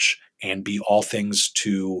too much and be all things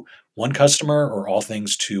to one customer or all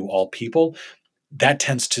things to all people, that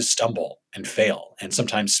tends to stumble and fail, and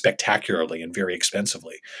sometimes spectacularly and very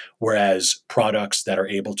expensively. Whereas products that are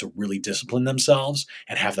able to really discipline themselves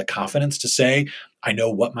and have the confidence to say, I know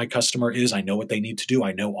what my customer is, I know what they need to do,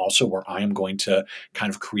 I know also where I am going to kind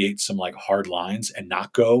of create some like hard lines and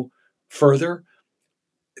not go further.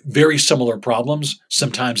 Very similar problems.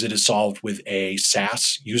 Sometimes it is solved with a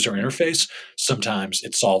SaaS user interface. Sometimes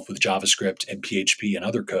it's solved with JavaScript and PHP and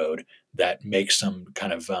other code that makes some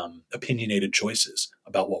kind of opinionated choices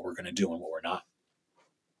about what we're going to do and what we're not.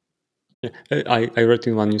 Yeah, I read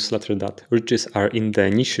in one newsletter that riches are in the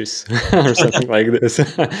niches or something like this.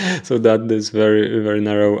 So that this very, very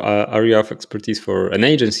narrow area of expertise for an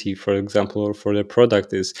agency, for example, or for the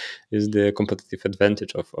product is the competitive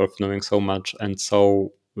advantage of knowing so much and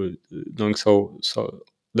knowing so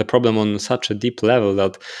the problem on such a deep level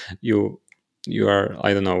that you are,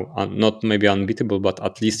 I don't know, not maybe unbeatable, but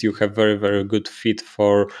at least you have very, very good fit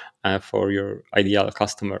for your ideal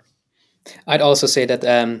customer. I'd also say that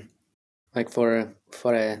like for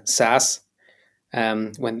a SaaS,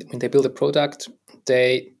 when they build a product,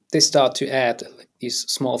 they start to add these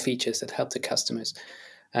small features that help the customers.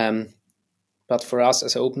 But for us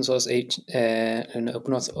as an open source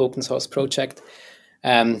open source project,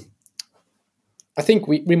 I think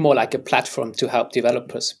we're more like a platform to help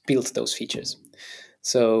developers build those features.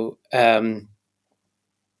 So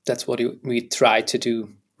that's what we tried to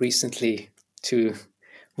do recently, to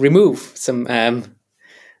remove some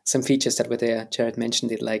features that were there. Jared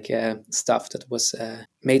mentioned it, like stuff that was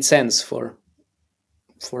made sense for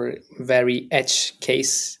very edge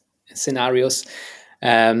case scenarios,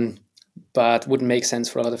 but wouldn't make sense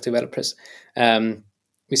for a lot of developers.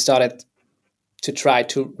 We started to try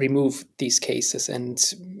to remove these cases and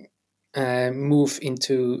move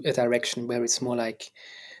into a direction where it's more like,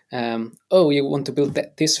 oh, you want to build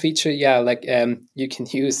this feature? Yeah, like you can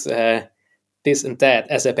use this and that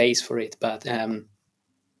as a base for it, but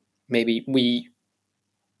maybe we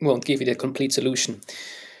won't give you the complete solution.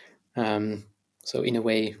 So in a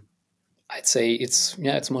way, I'd say it's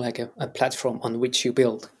more like a platform on which you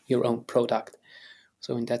build your own product.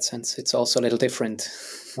 So in that sense, it's also a little different.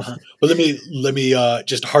 Well, let me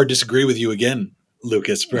just hard disagree with you again,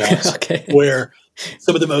 Lukas, perhaps. Okay. Where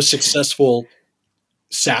some of the most successful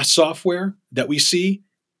SaaS software that we see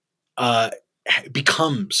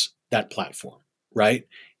becomes that platform, right?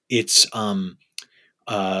 It's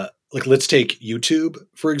like let's take YouTube,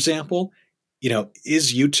 for example.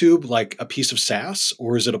 Is YouTube like a piece of SaaS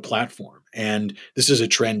or is it a platform? And this is a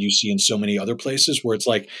trend you see in so many other places where it's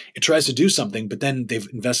like it tries to do something, but then they've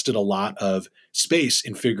invested a lot of space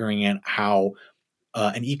in figuring out how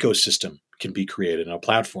an ecosystem can be created in a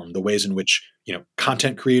platform, the ways in which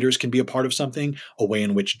content creators can be a part of something, a way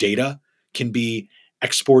in which data can be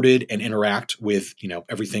exported and interact with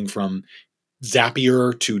everything from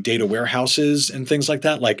Zapier to data warehouses and things like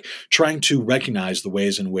that, like trying to recognize the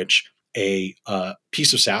ways in which a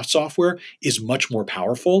piece of SaaS software is much more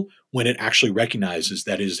powerful when it actually recognizes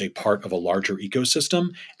that it is a part of a larger ecosystem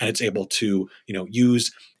and it's able to,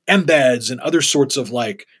 use embeds and other sorts of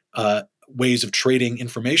like ways of trading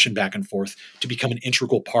information back and forth to become an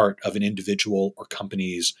integral part of an individual or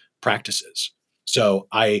company's practices. So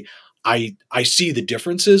I see the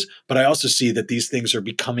differences, but I also see that these things are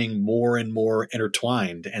becoming more and more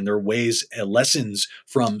intertwined, and there are ways, lessons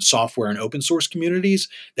from software and open source communities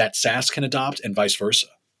that SaaS can adopt, and vice versa.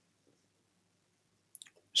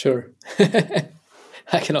 Sure. I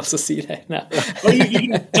can also see that now.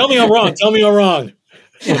 Tell me I'm wrong. Tell me I'm wrong.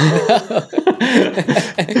 You're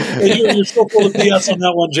so full of BS on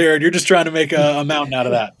that one, Jared. You're just trying to make a mountain out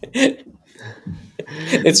of that.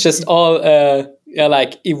 It's just all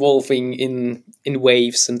like evolving in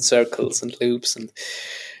waves and circles and loops and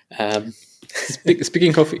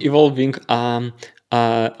Speaking of evolving, I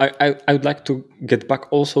would like to get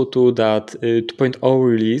back also to that 2.0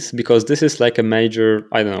 release, because this is like a major,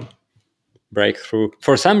 I don't know, breakthrough.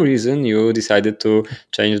 For some reason, you decided to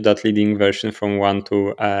change that leading version from 1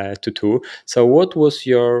 to 2. So what was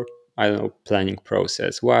your, I don't know, planning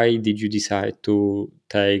process? Why did you decide to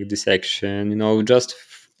take this action? Just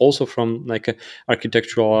also from like a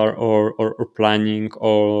architectural or planning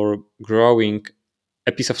or growing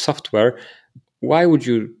a piece of software. Why would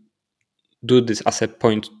you do this as a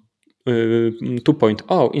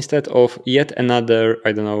 2.0 instead of yet another,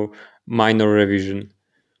 I don't know, minor revision?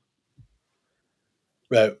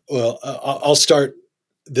 Right. Well, I'll start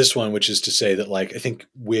this one, which is to say that, like, I think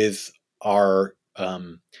with our,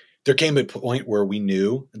 there came a point where we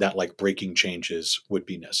knew that like breaking changes would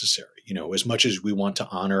be necessary. As much as we want to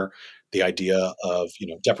honor the idea of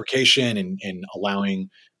deprecation and allowing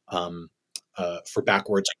for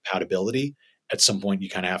backwards compatibility, at some point you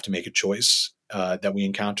kind of have to make a choice that we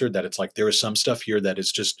encountered. That it's like there is some stuff here that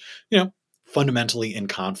is just fundamentally in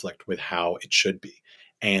conflict with how it should be,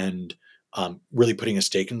 and really putting a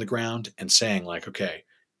stake in the ground and saying like, okay,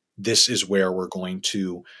 this is where we're going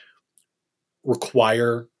to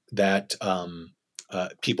require that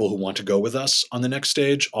people who want to go with us on the next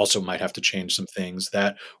stage also might have to change some things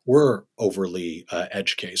that were overly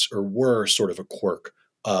edge case or were sort of a quirk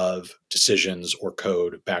of decisions or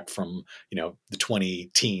code back from the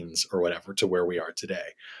 20 teens or whatever to where we are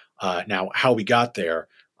today. Now, how we got there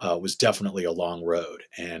was definitely a long road.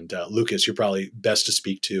 And Lukas, you're probably best to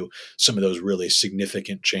speak to some of those really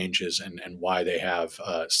significant changes and why they have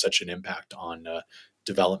such an impact on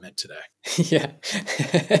development today. Yeah.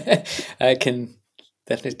 I can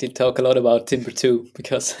definitely talk a lot about Timber 2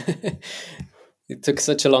 because it took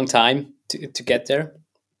such a long time to get there.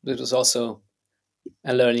 It was also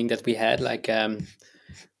a learning that we had, like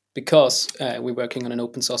because we're working on an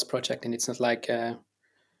open source project, and it's not like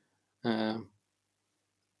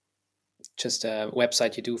just a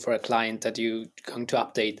website you do for a client that you're going to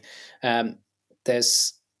update.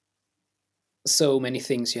 There's so many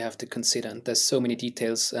things you have to consider, and there's so many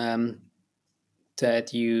details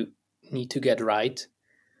that you need to get right.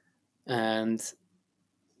 And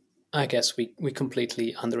I guess we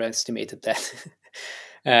completely underestimated that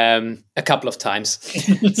a couple of times.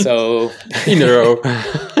 So in a row.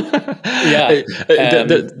 Yeah.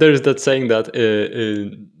 There's that saying that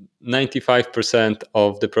 95%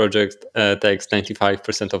 of the project takes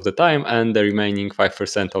 95% of the time, and the remaining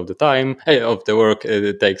 5% of the time of the work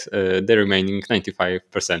takes the remaining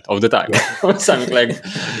 95% of the time. Yeah. Something like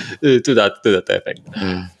to that effect.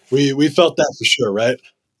 We felt that for sure, right?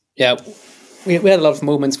 Yeah. We had a lot of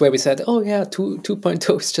moments where we said, "Oh yeah,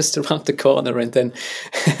 2.0 is just around the corner," and then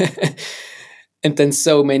and then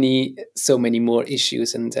so many more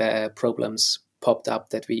issues and problems popped up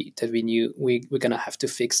that we knew we're gonna have to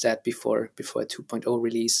fix that before a 2.0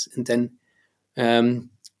 release. And then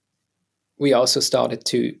we also started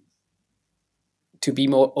to be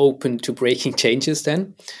more open to breaking changes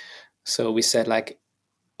then. So we said like,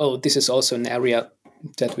 oh, this is also an area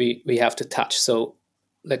that we have to touch. So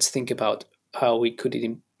let's think about how we could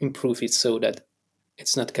improve it so that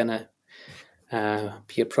it's not gonna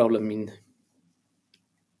be a problem in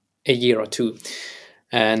a year or two.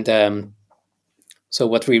 And so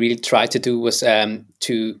what we really tried to do was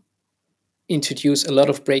to introduce a lot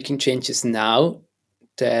of breaking changes now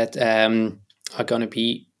that are going to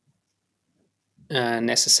be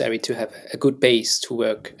necessary to have a good base to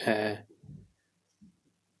work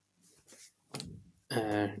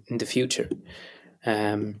in the future.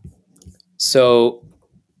 So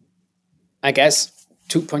I guess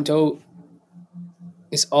 2.0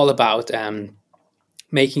 is all about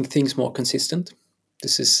making things more consistent.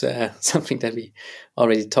 This is something that we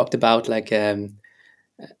already talked about, like the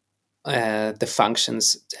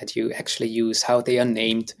functions that you actually use, how they are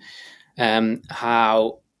named,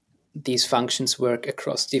 how these functions work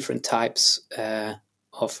across different types of,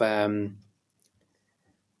 for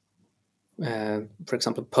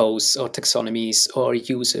example, posts or taxonomies or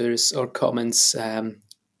users or comments in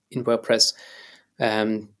WordPress.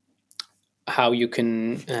 How you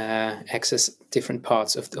can access different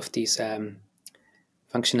parts of these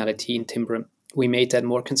functionality in Timber. We made that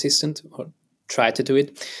more consistent, or try to do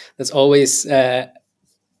it. That's always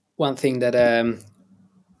one thing that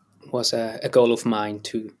was a goal of mine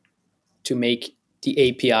to make the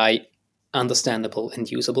API understandable and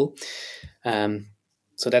usable.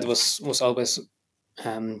 So that was always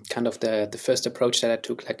kind of the first approach that I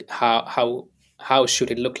took. Like how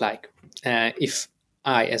should it look like if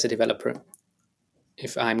I, as a developer,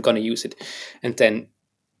 if I'm going to use it, and then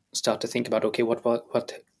start to think about, okay, what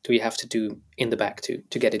do we have to do in the back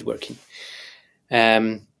to get it working.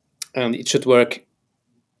 And it should work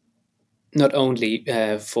not only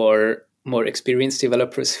for more experienced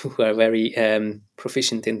developers who are very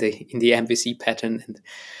proficient in the MVC pattern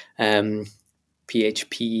and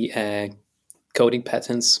PHP coding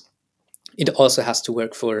patterns. It also has to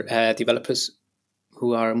work for developers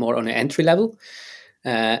who are more on an entry level,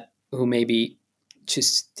 who maybe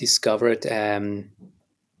just discovered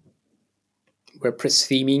WordPress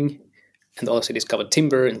theming and also discovered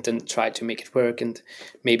Timber and then tried to make it work, and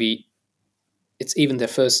maybe it's even their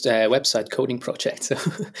first website coding project. So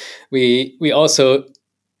we also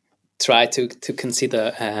try to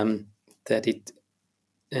consider that it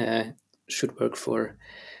should work for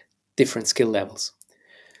different skill levels.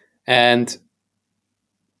 And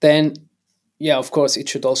then, yeah, of course, it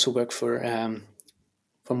should also work for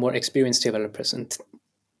more experienced developers. And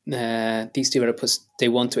these developers, they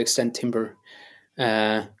want to extend Timber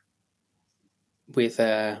with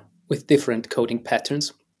different coding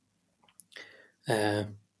patterns.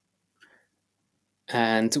 And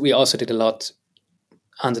we also did a lot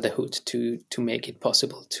under the hood to make it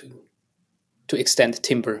possible to extend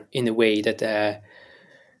Timber in a way that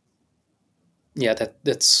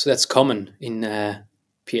that's common in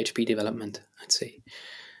PHP development, I'd say.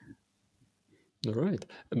 All right,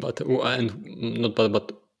 but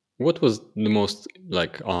what was the most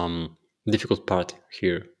difficult part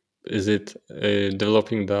here? Is it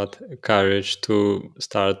developing that courage to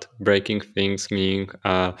start breaking things, meaning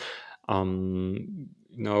it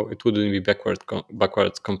wouldn't be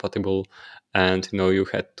backwards compatible, and you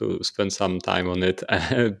had to spend some time on it,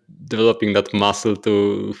 developing that muscle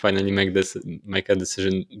to finally make a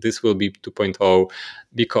decision. This will be 2.0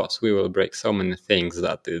 because we will break so many things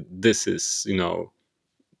that this is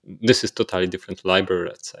totally different library,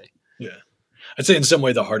 let's say. Yeah. I'd say in some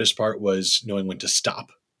way the hardest part was knowing when to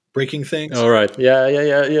stop breaking things. All right.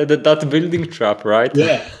 Yeah. That building trap, right?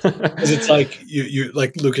 Yeah. Because it's like you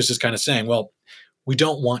like Lukas is kind of saying, well, we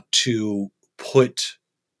don't want to put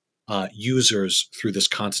users through this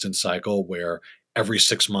constant cycle where every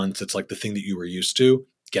 6 months it's like the thing that you were used to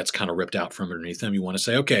gets kind of ripped out from underneath them. You want to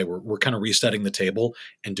say, okay, we're kind of resetting the table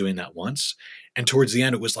and doing that once. And towards the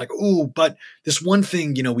end, it was like, oh, but this one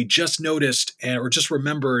thing, we just noticed or just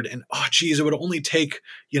remembered, and oh, geez, it would only take,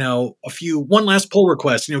 one last pull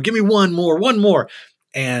request, give me one more.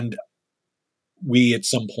 And we at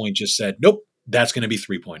some point just said, nope, that's going to be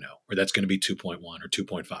 3.0 or that's going to be 2.1 or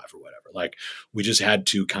 2.5 or whatever. Like we just had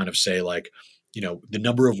to kind of say like, the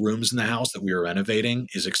number of rooms in the house that we are renovating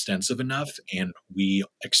is extensive enough. And we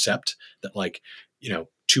accept that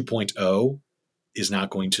 2.0 is not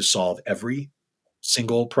going to solve every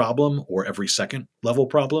single problem or every second level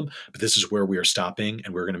problem, but this is where we are stopping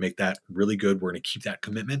and we're going to make that really good. We're going to keep that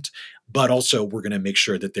commitment, but also we're going to make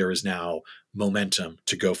sure that there is now momentum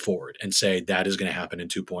to go forward and say that is going to happen in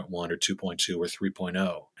 2.1 or 2.2 or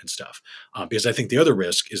 3.0 and stuff. Because I think the other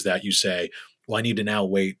risk is that you say, well, I need to now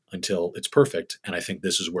wait until it's perfect. And I think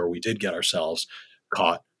this is where we did get ourselves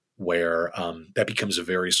caught, where that becomes a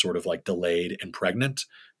very sort of like delayed and pregnant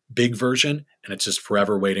big version, and it's just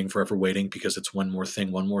forever waiting because it's one more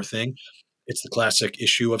thing. It's the classic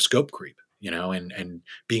issue of scope creep, and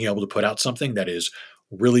being able to put out something that is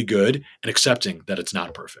really good and accepting that it's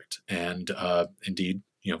not perfect. And indeed,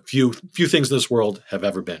 few things in this world have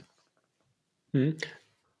ever been. Mhm.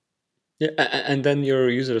 Yeah, and then your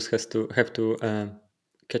users have to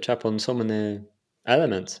catch up on so many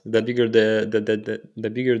elements. The bigger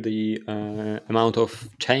the bigger the amount of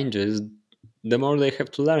changes, the more they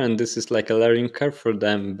have to learn. This is like a learning curve for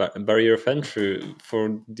them, barrier of entry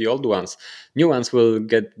for the old ones. New ones will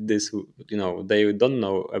get this. They don't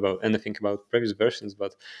know about anything about previous versions,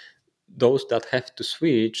 but those that have to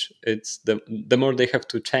switch, it's the more they have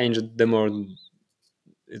to change, the more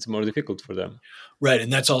it's more difficult for them. Right.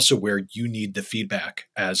 And that's also where you need the feedback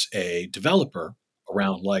as a developer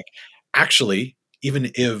around like, actually,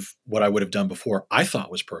 even if what I would have done before I thought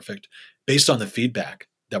was perfect, based on the feedback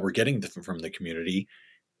that we're getting from the community,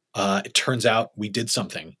 it turns out we did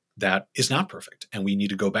something that is not perfect. And we need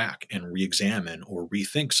to go back and re examine or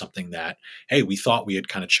rethink something that, hey, we thought we had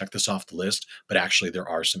kind of checked this off the list, but actually there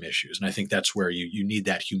are some issues. And I think that's where you need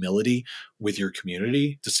that humility with your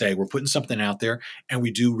community to say, we're putting something out there and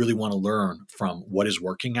we do really want to learn from what is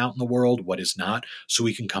working out in the world, what is not, so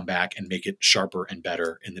we can come back and make it sharper and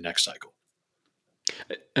better in the next cycle.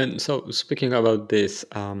 And so, speaking about this,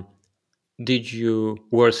 did you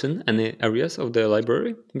worsen any areas of the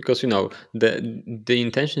library? Because the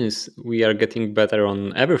intention is we are getting better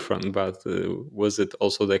on every front, but was it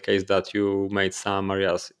also the case that you made some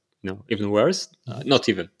areas even worse? Not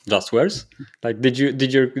even just worse. Like did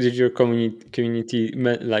your community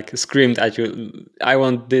like screamed at you? I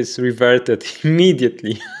want this reverted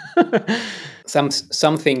immediately.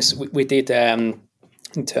 Some things we did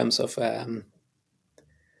in terms of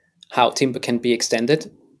how Timber can be extended.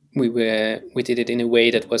 We did it in a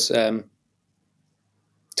way that was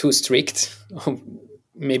too strict.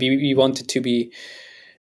 Maybe we wanted to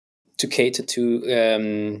cater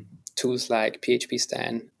to tools like PHP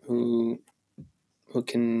Stan, who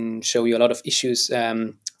can show you a lot of issues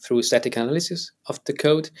through static analysis of the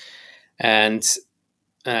code, and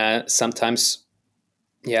sometimes,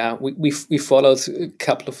 yeah, we followed a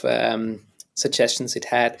couple of suggestions it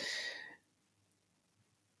had,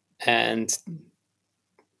 and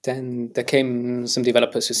then there came some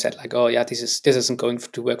developers who said like, oh yeah, this isn't going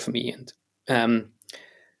to work for me, and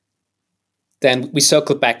then we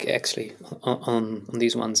circled back actually on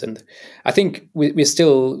these ones, and I think we're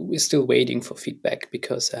still waiting for feedback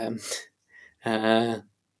because a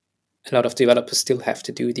lot of developers still have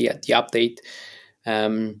to do the update.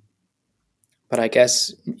 But I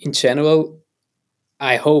guess in general,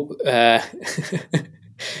 I hope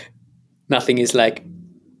nothing is like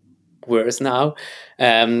worse now.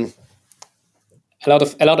 A lot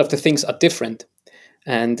of the things are different,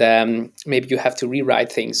 and maybe you have to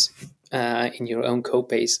rewrite things in your own code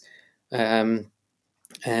base, and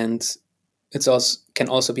it's also can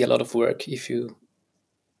also be a lot of work if you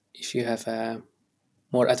have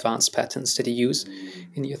more advanced patterns that you use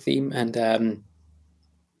in your theme, and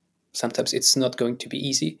sometimes it's not going to be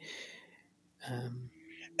easy.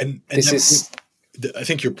 And This that is I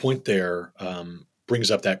think your point there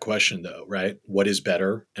brings up that question, though, right? What is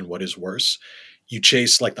better and what is worse? You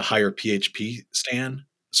chase like the higher PHP Stan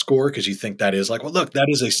score because you think that is like, well, look, that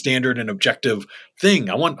is a standard and objective thing.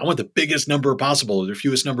 I want the biggest number possible, the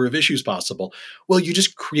fewest number of issues possible. Well, you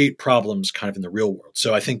just create problems kind of in the real world.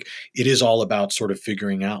 So I think it is all about sort of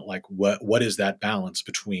figuring out like what is that balance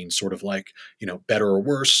between sort of like, better or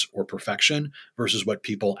worse or perfection versus what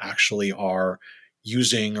people actually are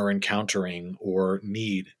using or encountering or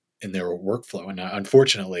need in their workflow. And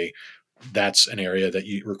unfortunately, that's an area that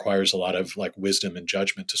requires a lot of like wisdom and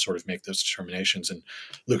judgment to sort of make those determinations. And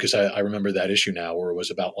Lucas, I remember that issue now where it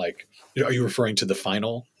was about like, are you referring to the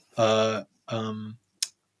final, what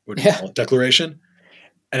do you yeah call it, declaration?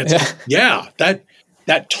 And it's like, yeah yeah,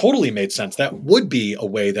 that totally made sense. That would be a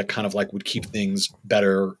way that kind of like would keep things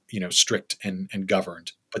better, strict and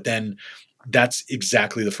governed. But then that's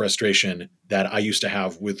exactly the frustration that I used to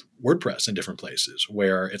have with WordPress in different places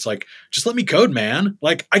where it's like, just let me code, man.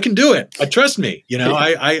 Like I can do it. Trust me. yeah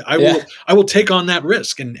I will take on that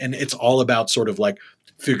risk. And it's all about sort of like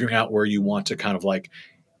figuring out where you want to kind of like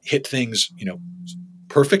hit things,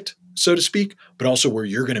 perfect, so to speak, but also where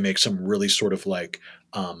you're going to make some really sort of like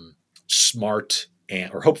smart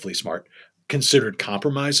or hopefully smart considered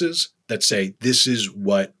compromises that say this is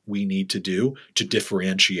what we need to do to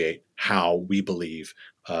differentiate how we believe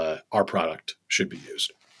our product should be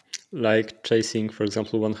used. Like chasing, for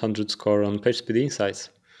example, 100 score on PageSpeed Insights.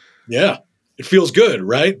 Yeah, it feels good,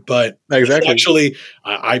 right? But Exactly. actually,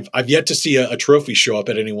 I've yet to see a trophy show up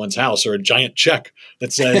at anyone's house or a giant check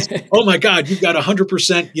that says, "Oh my God, you've got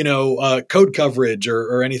 100%, code coverage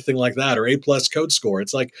or anything like that, or A+ code score."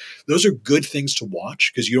 It's like those are good things to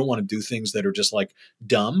watch because you don't want to do things that are just like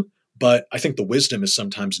dumb. But I think the wisdom is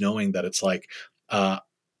sometimes knowing that it's like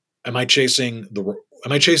am I chasing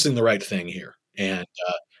the right thing here? And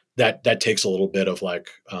that takes a little bit of like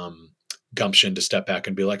gumption to step back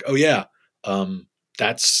and be like, oh yeah, um,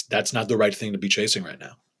 that's not the right thing to be chasing right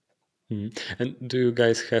now. Mhm. And do you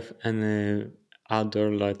guys have any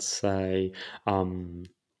other, let's say,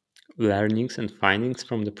 learnings and findings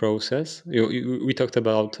from the process? We talked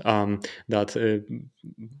about that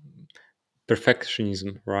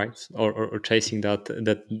perfectionism, right? Or chasing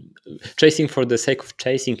that chasing for the sake of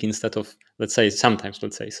chasing instead of, let's say, sometimes,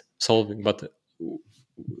 let's say, solving. But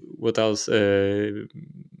what else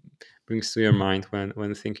brings to your mind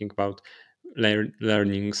when thinking about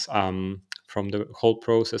learnings from the whole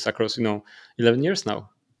process across 11 years now?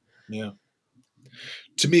 Yeah.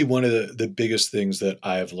 To me, one of the biggest things that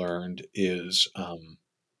I have learned is, uh,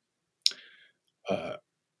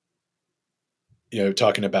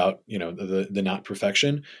 talking about, the not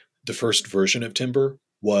perfection. The first version of Timber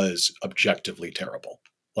was objectively terrible.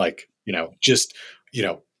 Like, just, you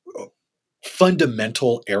know,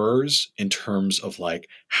 fundamental errors in terms of like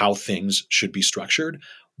how things should be structured.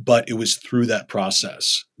 But it was through that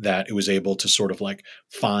process that it was able to sort of like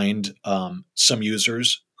find some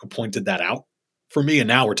users who pointed that out for me. And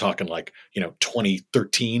now we're talking like,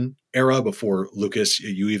 2013 era before Lukas,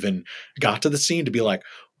 you even got to the scene to be like,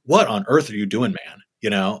 what on earth are you doing, man?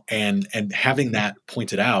 And having that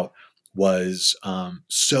pointed out was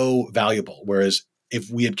so valuable. Whereas if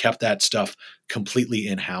we had kept that stuff completely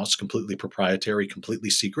in-house, completely proprietary, completely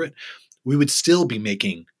secret, we would still be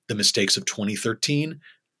making the mistakes of 2013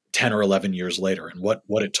 10 or 11 years later. And what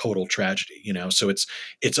a total tragedy, So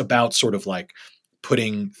it's about sort of like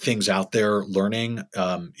putting things out there, learning.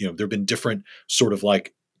 There've been different sort of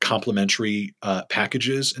like complementary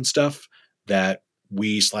packages and stuff that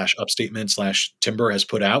we slash Upstatement slash Timber has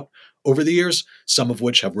put out over the years, some of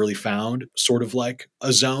which have really found sort of like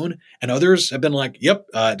a zone, and others have been like, yep,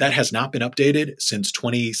 that has not been updated since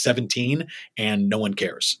 2017 and no one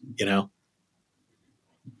cares. All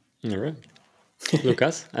right.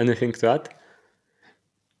 Lucas, anything to add?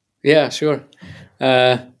 Yeah, sure.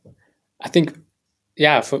 I think,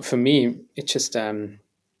 yeah, for me, it just I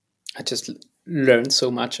just learned so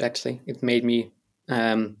much. Actually, it made me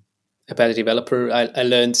a better developer. I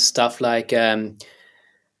learned stuff like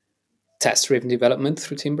test-driven development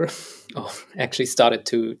through Timber, or actually started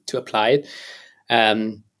to apply it.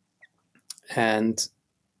 Um, and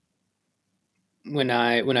when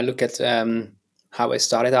I look at how I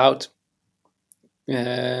started out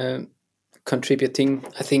uh, contributing,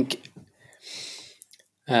 I think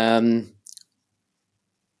um,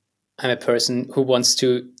 I'm a person who wants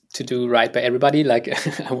to do right by everybody. Like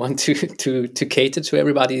I want to cater to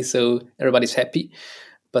everybody, so everybody's happy.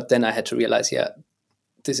 But then I had to realize, yeah,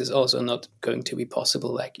 this is also not going to be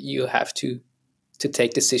possible. Like you have to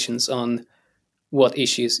take decisions on what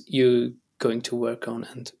issues you're going to work on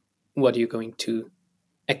and what you're going to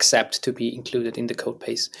accept to be included in the code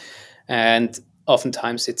base. And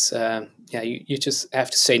oftentimes it's you just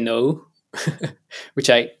have to say no, which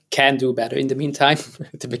I can do better in the meantime.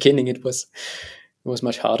 At the beginning it was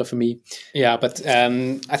much harder for me. Yeah, but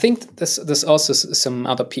I think there's also some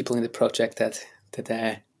other people in the project that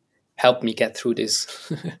helped me get through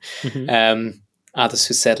this. Others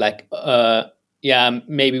who said like, yeah,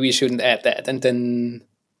 maybe we shouldn't add that, and then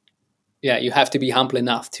yeah, you have to be humble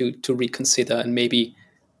enough to reconsider and maybe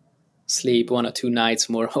sleep 1 or 2 nights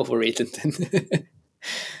more over it, and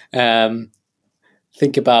then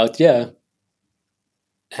think about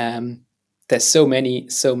there's so many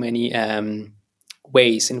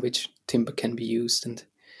ways in which Timber can be used, and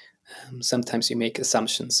sometimes you make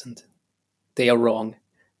assumptions and they are wrong,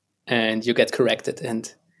 and you get corrected,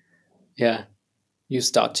 and yeah, you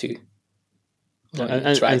start to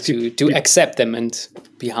try to accept them and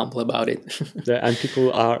be humble about it. And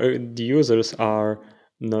people the users are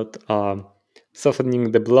not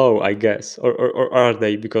softening the blow, I guess, or are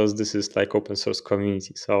they, because this is like open source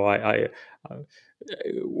community? So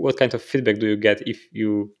what kind of feedback do you get if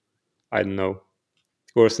you, I don't know,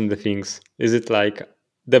 worsen the things? Is it like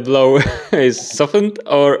the blow is softened,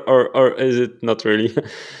 or is it not really?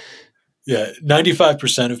 Yeah,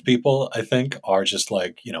 95% of people, I think, are just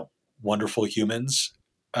like, wonderful humans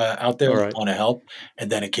out there All that right. want to help.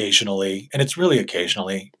 And then occasionally, and it's really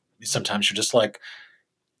occasionally, sometimes you're just like,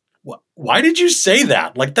 why did you say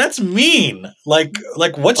that? Like, that's mean. Like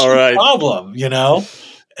what's All your right. problem,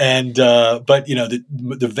 And, but,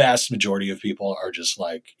 the vast majority of people are just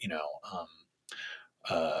like,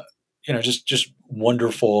 just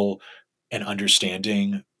wonderful and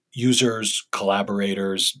understanding users,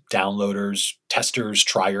 collaborators, downloaders, testers,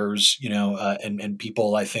 triers, and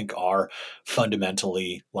people I think are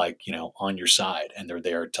fundamentally like, on your side, and they're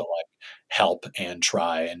there to like help and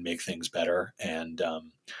try and make things better. And,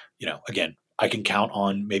 again, I can count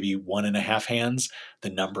on maybe one and a half hands the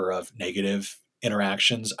number of negative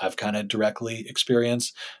interactions I've kind of directly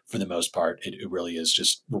experienced. For the most part, it really is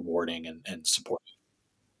just rewarding and supporting.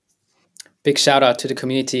 Big shout out to the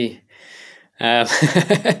community. Um,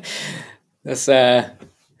 that's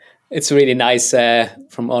it's really nice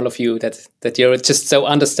from all of you that you're just so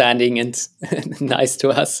understanding and nice to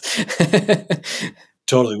us.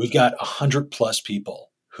 Totally. We've got 100+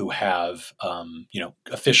 people who have,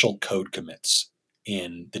 official code commits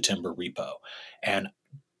in the Timber repo. And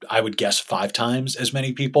I would guess 5 times as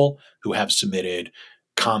many people who have submitted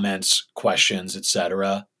comments, questions,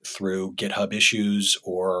 etc., through GitHub issues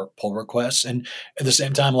or pull requests. And at the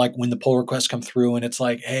same time, like when the pull requests come through and it's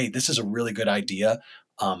like, hey, this is a really good idea,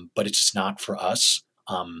 but it's just not for us.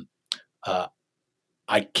 Uh,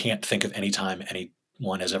 I can't think of any time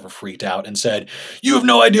anyone has ever freaked out and said, "You have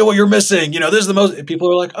no idea what you're missing. This is the most." People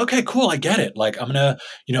are like, "Okay, cool, I get it. Like, I'm gonna,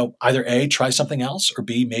 either A, try something else, or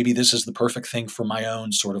B, maybe this is the perfect thing for my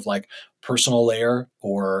own sort of like personal layer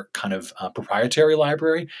or kind of proprietary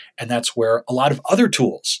library." And that's where a lot of other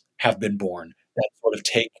tools have been born that sort of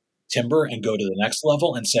take Timber and go to the next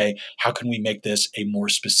level and say, "How can we make this a more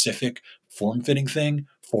specific, form-fitting thing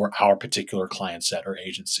for our particular client set or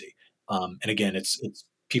agency?" And again, it's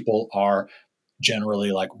people are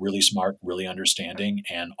generally like really smart, really understanding,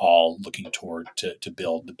 and all looking toward to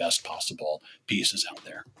build the best possible pieces out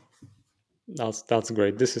there. That's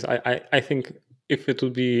great. This is I think if it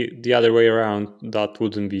would be the other way around, that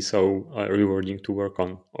wouldn't be so rewarding to work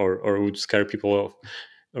on, or would scare people off.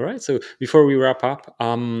 All right. So before we wrap up,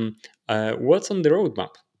 what's on the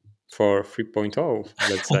roadmap for 3.0?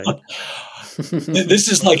 Let's say. This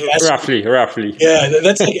is like roughly. Yeah,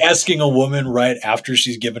 that's like asking a woman right after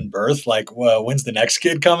she's given birth, like, well, when's the next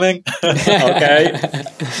kid coming? Okay.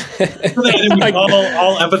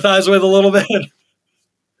 I'll empathize with a little bit.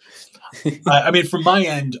 I mean, from my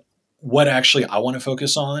end, what actually I want to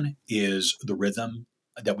focus on is the rhythm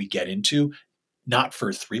that we get into, not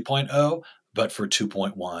for 3.0, but for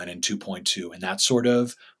 2.1 and 2.2 and that sort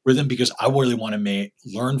of rhythm, because I really want to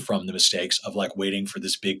learn from the mistakes of like waiting for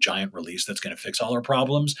this big giant release that's going to fix all our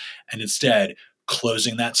problems, and instead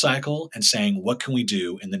closing that cycle and saying, what can we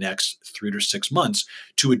do in the next 3 to 6 months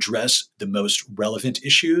to address the most relevant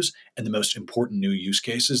issues and the most important new use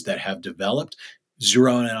cases that have developed,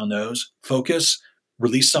 zero in on those, focus,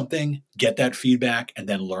 release something, get that feedback, and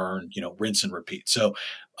then learn, rinse and repeat. So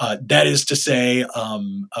that is to say,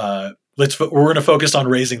 we're going to focus on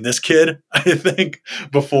raising this kid, I think,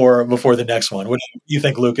 before the next one. What do you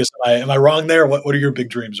think, Lucas? Am I wrong there? What are your big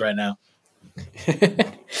dreams right now?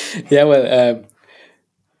 Yeah, well,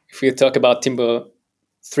 if you talk about Timber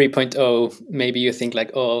 3.0, maybe you think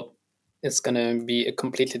like, oh, it's going to be a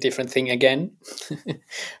completely different thing again.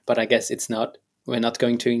 But I guess it's not. We're not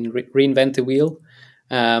going to reinvent the wheel.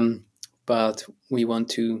 But we want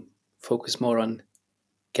to focus more on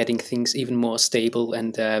getting things even more stable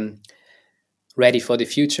and ready for the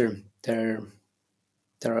future. There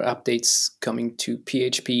are updates coming to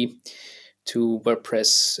PHP, to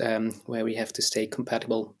WordPress, where we have to stay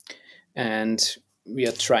compatible, and we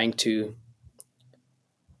are trying to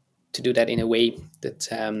do that in a way that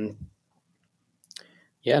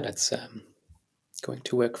that's going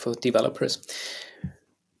to work for developers.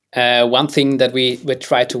 One thing that we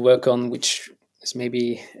try to work on, which is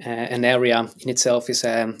maybe an area in itself, is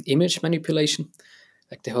image manipulation,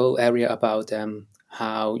 like the whole area about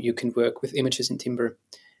how you can work with images in Timber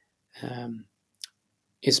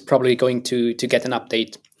is probably going to get an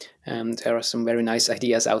update. There are some very nice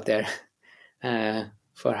ideas out there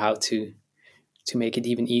for how to make it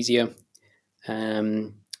even easier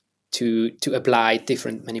to apply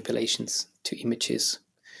different manipulations to images,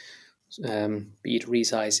 be it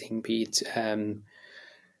resizing, be it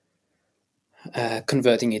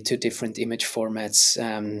converting it to different image formats,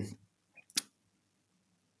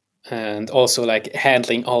 and also like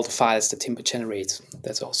handling all the files that Timber generates.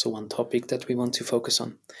 That's also one topic that we want to focus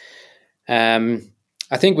on.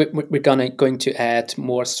 I think we're going to add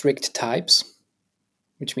more strict types,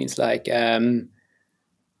 which means like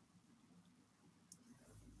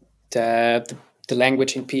the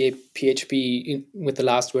language in PHP with the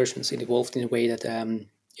last versions, it evolved in a way that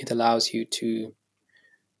it allows you to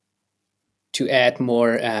add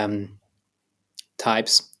more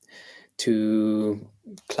types to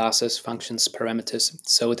classes, functions, parameters,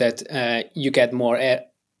 so that you get more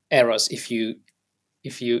errors if you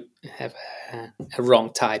if you have a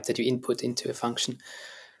wrong type that you input into a function.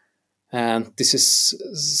 This is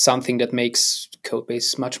something that makes code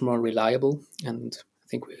base much more reliable, and I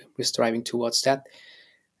think we're striving towards that.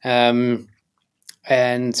 And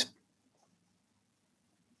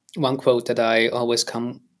one quote that I always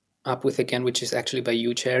come up with again, which is actually by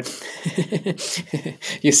you, Jared.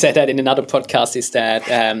 You said that in another podcast, is that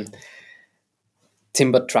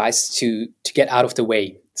Timber tries to get out of the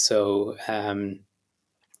way. So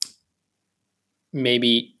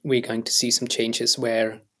maybe we're going to see some changes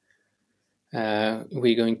where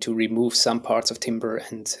we're going to remove some parts of Timber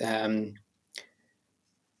and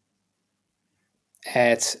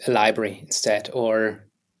add a library instead, or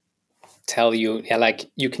tell you,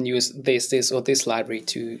 like, you can use this or this library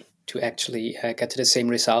to actually get to the same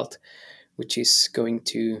result, which is going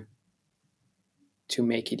to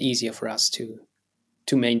make it easier for us to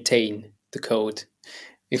maintain the code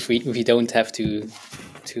if we don't have to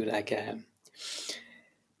like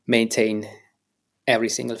maintain every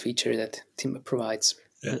single feature that Timber provides.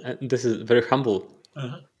 Yeah. And this is very humble.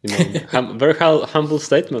 Very humble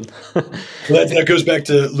statement. Well, that goes back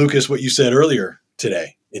to, Lukas, what you said earlier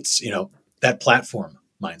today. It's, that platform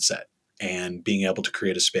mindset and being able to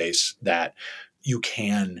create a space that you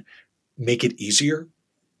can make it easier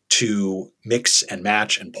to mix and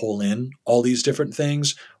match and pull in all these different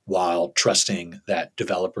things while trusting that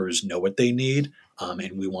developers know what they need.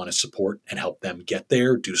 And we want to support and help them get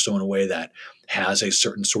there, do so in a way that has a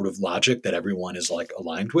certain sort of logic that everyone is like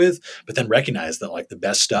aligned with, but then recognize that like the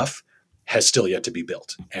best stuff has still yet to be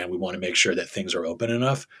built. And we want to make sure that things are open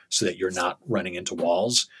enough so that you're not running into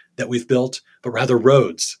walls that we've built, but rather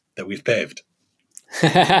roads that we've paved.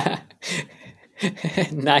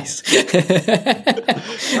 Nice.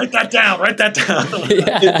 Write that down.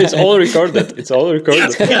 Yeah. It's all recorded.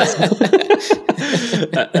 Yes.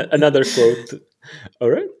 Another quote.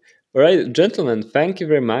 All right, gentlemen. Thank you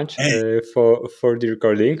very much for the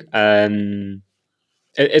recording.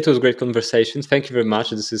 It was great conversation. Thank you very much.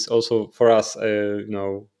 This is also for us,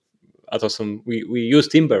 at Awesome. We use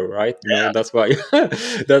Timber, right? That's why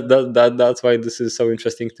that's why this is so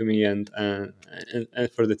interesting to me and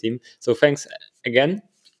for the team. So thanks again,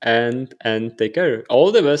 and take care.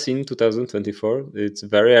 All the best in 2024. It's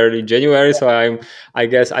very early January, so I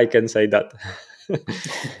guess I can say that.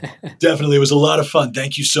 Definitely, it was a lot of fun.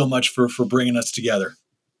 Thank you so much for bringing us together.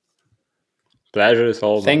 Pleasure is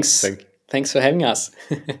all. Thanks. Thanks for having us.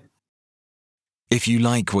 If you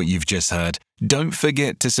like what you've just heard, don't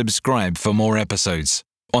forget to subscribe for more episodes.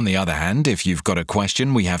 On the other hand, if you've got a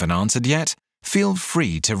question we haven't answered yet, feel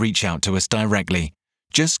free to reach out to us directly.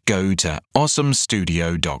 Just go to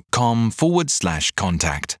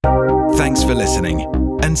awesomestudio.com/contact. Thanks for listening,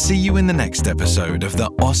 and see you in the next episode of the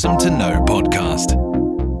Awesome to Know podcast.